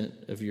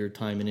 51% of your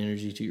time and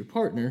energy to your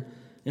partner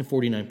and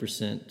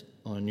 49%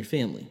 on your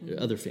family, your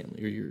other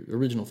family, or your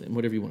original family,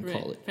 whatever you want to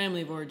call it.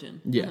 Family of origin.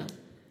 Yeah.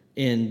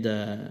 And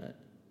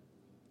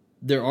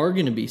there are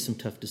going to be some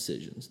tough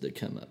decisions that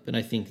come up. And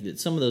I think that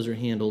some of those are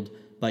handled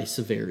by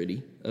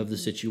severity of the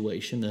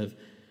situation, of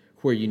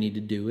where you need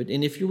to do it.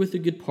 And if you're with a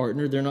good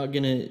partner, they're not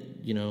going to,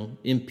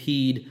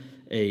 impede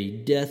a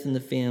death in the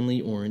family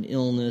or an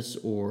illness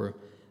or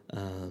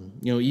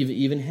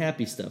even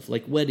happy stuff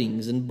like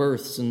weddings and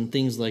births and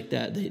things like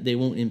that. They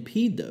won't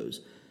impede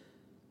those.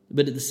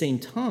 But at the same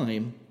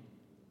time,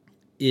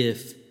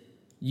 if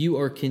you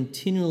are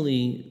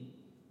continually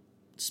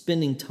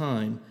spending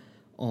time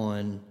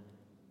on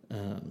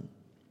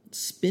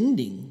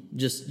spending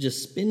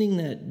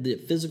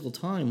that physical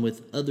time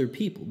with other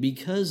people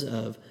because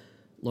of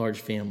large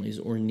families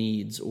or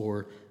needs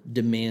or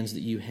demands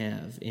that you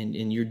have,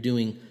 and you're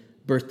doing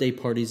birthday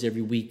parties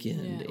every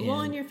weekend.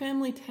 Yeah. And your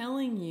family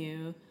telling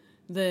you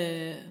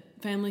the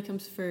family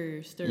comes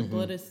first, or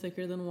blood is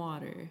thicker than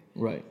water.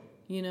 Right.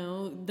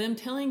 Them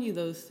telling you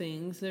those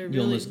things,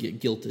 you almost get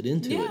guilted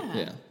into it.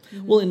 Yeah.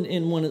 Mm-hmm. Well,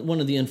 and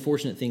one of the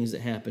unfortunate things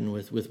that happened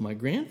with my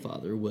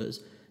grandfather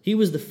was he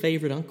was the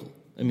favorite uncle.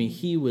 I mean,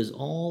 he was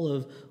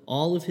all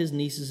of his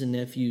nieces and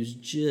nephews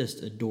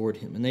just adored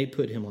him, and they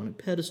put him on a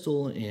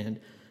pedestal and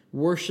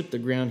worshiped the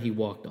ground he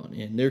walked on.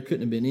 And there couldn't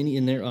have been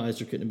in their eyes,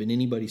 there couldn't have been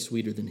anybody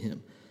sweeter than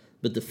him.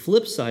 But the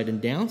flip side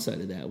and downside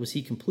of that was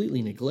he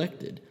completely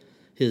neglected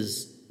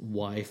his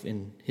wife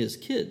and his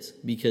kids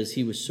because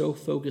he was so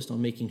focused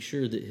on making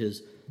sure that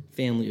his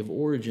family of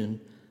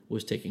origin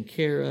was taken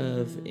care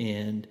of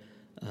and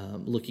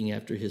looking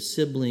after his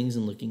siblings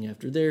and looking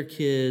after their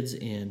kids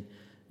and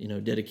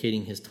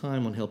dedicating his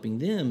time on helping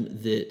them.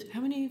 That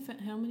how many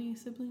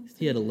siblings?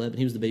 He had 11.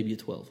 He was the baby of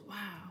 12. Wow.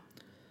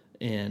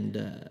 And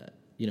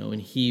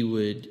and he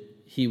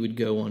would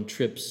go on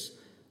trips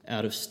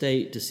out of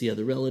state to see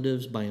other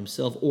relatives by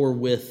himself or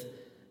with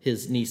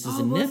his nieces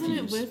and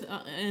nephews. Wasn't it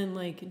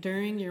and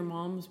during your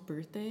mom's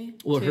birthday?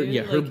 Well,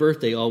 her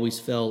birthday always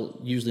fell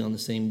usually on the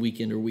same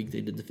weekend or week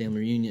they did the family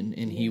reunion,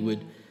 and he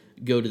would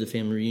go to the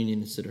family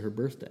reunion instead of her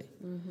birthday,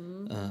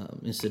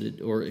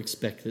 or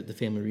expect that the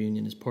family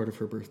reunion is part of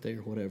her birthday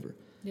or whatever.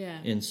 Yeah,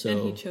 and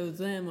he chose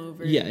them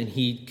over. Yeah, and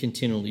he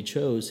continually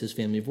chose his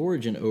family of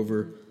origin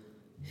over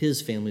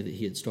his family that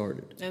he had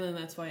started. And then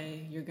that's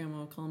why your grandma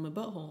would call him a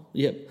butthole.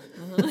 Yep.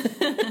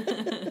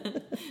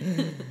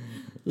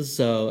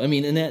 So, I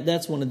mean, and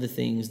that's one of the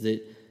things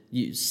that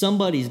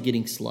somebody's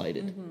getting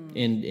slighted.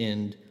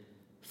 And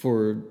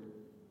for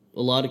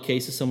a lot of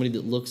cases, somebody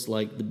that looks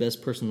like the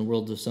best person in the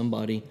world to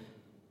somebody,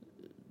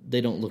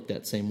 they don't look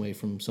that same way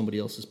from somebody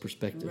else's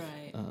perspective.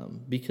 Right.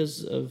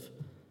 Because of,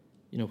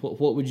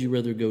 what would you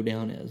rather go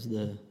down as,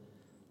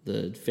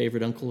 the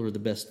favorite uncle or the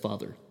best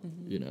father,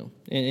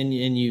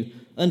 and you,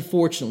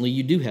 unfortunately,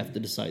 you do have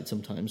to decide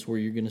sometimes where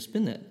you're going to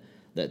spend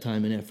that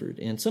time and effort.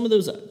 And some of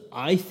those,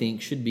 I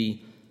think, should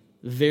be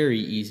very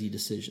easy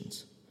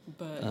decisions.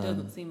 But it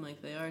doesn't seem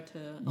like they are to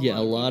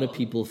a lot of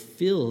people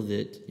feel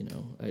that,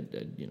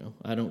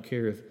 I don't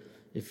care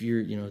if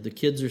you're, the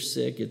kids are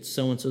sick, it's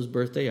so-and-so's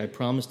birthday, I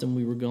promised them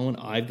we were going,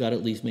 I've got to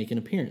at least make an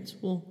appearance.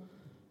 Well,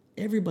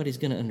 everybody's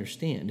going to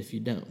understand if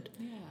you don't.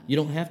 Yeah. You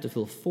don't have to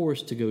feel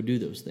forced to go do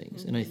those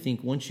things. And I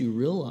think once you do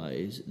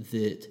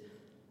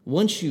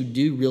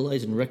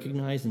realize and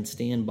recognize and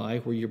stand by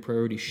where your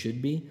priorities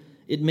should be,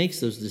 it makes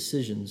those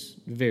decisions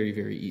very,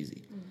 very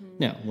easy.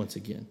 Now, once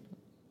again,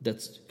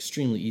 that's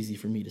extremely easy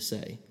for me to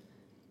say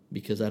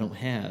because I don't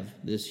have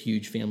this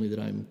huge family that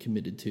I'm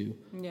committed to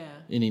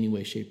in any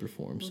way, shape, or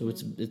form. So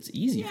it's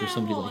easy for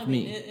somebody like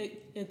me.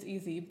 It's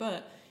easy,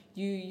 but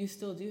you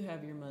still do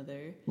have your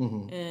mother,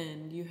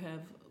 and you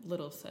have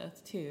little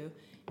Seth too.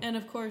 And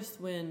of course,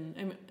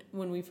 when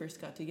we first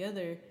got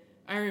together,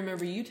 I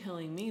remember you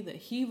telling me that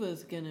he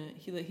was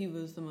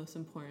the most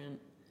important,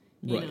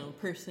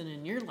 person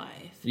in your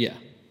life. Yeah.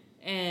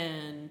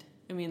 And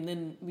I mean,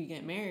 then we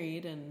get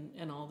married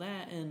and all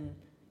that, and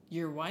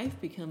your wife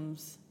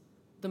becomes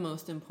the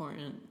most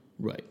important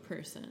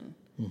person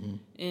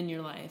in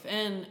your life.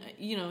 And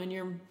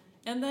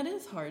and that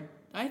is hard.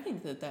 I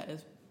think that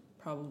is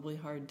probably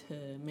hard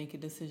to make a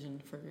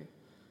decision for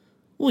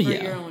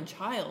your own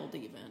child,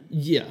 even.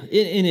 Yeah,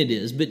 and it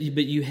is. But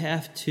you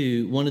have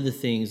to. One of the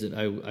things that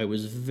I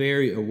was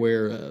very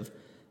aware of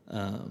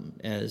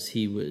as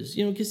he was,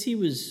 because he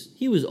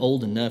was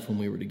old enough when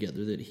we were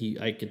together that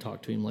I could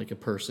talk to him like a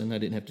person. I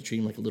didn't have to treat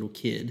him like a little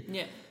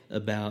kid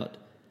about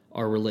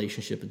our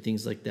relationship and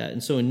things like that.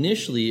 And so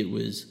initially it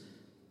was,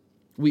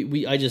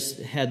 I just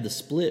had the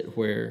split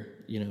where,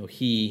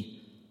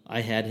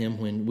 I had him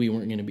when we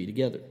weren't going to be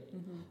together.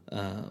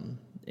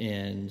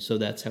 And so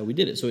that's how we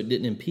did it. So it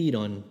didn't impede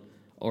on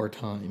our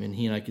time, and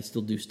he and I could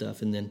still do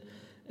stuff. And then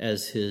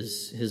as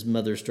his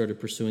mother started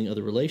pursuing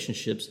other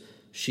relationships,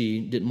 she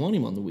didn't want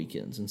him on the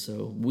weekends. And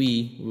so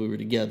we were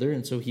together,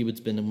 and so he would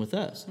spend them with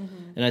us.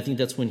 And I think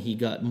that's when he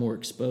got more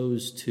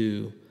exposed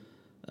to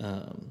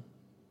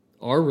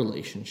our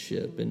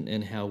relationship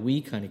and how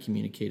we kind of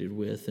communicated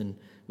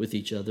with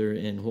each other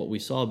and what we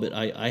saw. But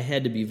I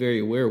had to be very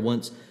aware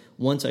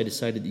once I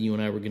decided that you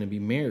and I were going to be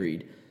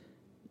married,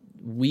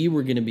 we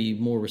were going to be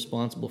more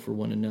responsible for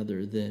one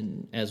another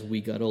than as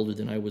we got older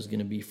than I was going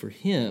to be for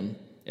him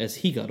as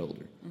he got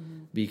older.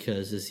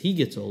 Because as he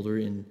gets older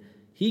and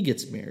he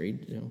gets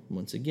married,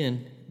 once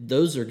again,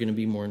 those are going to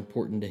be more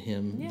important to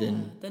him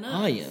than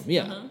I am.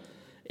 Yeah.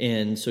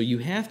 And so you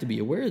have to be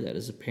aware of that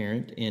as a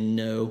parent and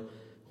know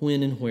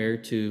when and where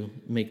to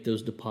make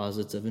those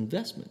deposits of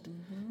investment.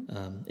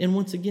 And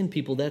once again,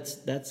 people,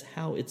 that's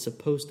how it's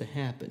supposed to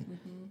happen.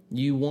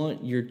 You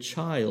want your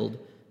child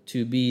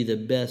to be the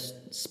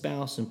best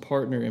spouse and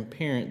partner and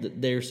parent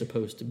that they're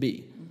supposed to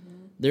be.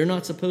 They're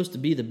not supposed to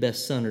be the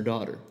best son or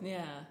daughter.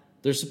 Yeah.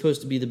 They're supposed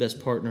to be the best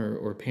partner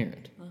or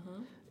parent.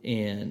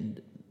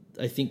 And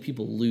I think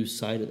people lose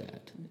sight of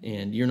that.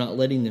 And you're not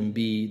letting them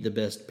be the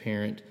best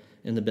parent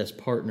and the best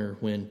partner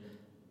when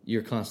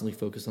you're constantly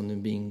focused on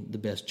them being the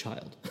best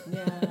child.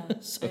 Yeah,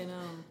 So I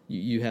know.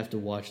 you have to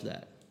watch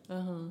that.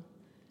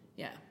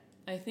 Yeah,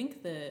 I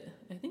think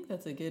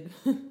that's a good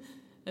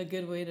a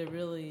good way to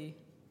really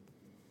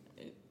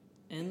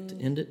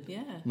End it?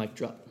 Yeah. Mic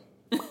drop.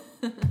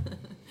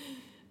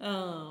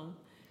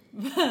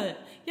 But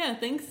yeah,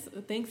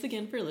 thanks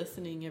again for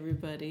listening,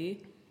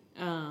 everybody.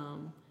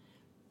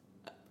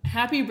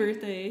 Happy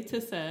birthday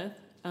to Seth.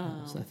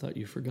 So I thought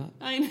you forgot.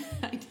 I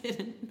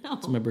didn't know.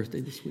 It's my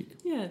birthday this week.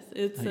 Yes,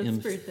 it's I Seth's am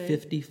birthday.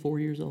 54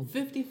 years old.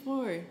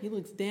 54. He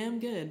looks damn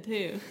good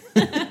too.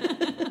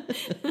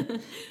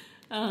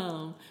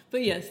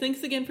 But yes,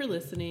 thanks again for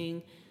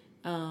listening.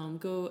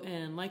 Go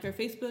and like our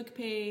Facebook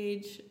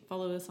page,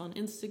 follow us on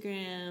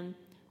Instagram,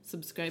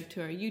 subscribe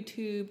to our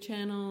YouTube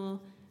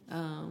channel,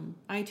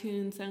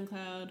 iTunes,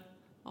 SoundCloud,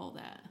 all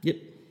that. Yep.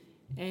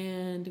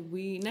 And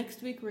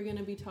next week we're going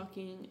to be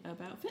talking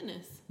about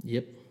fitness.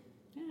 Yep.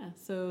 Yeah,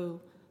 so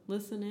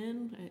listen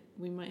in.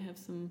 We might have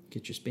some.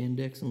 Get your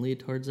spandex and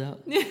leotards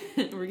out.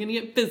 We're going to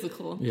get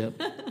physical.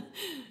 Yep.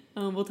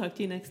 We'll talk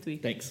to you next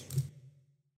week. Thanks.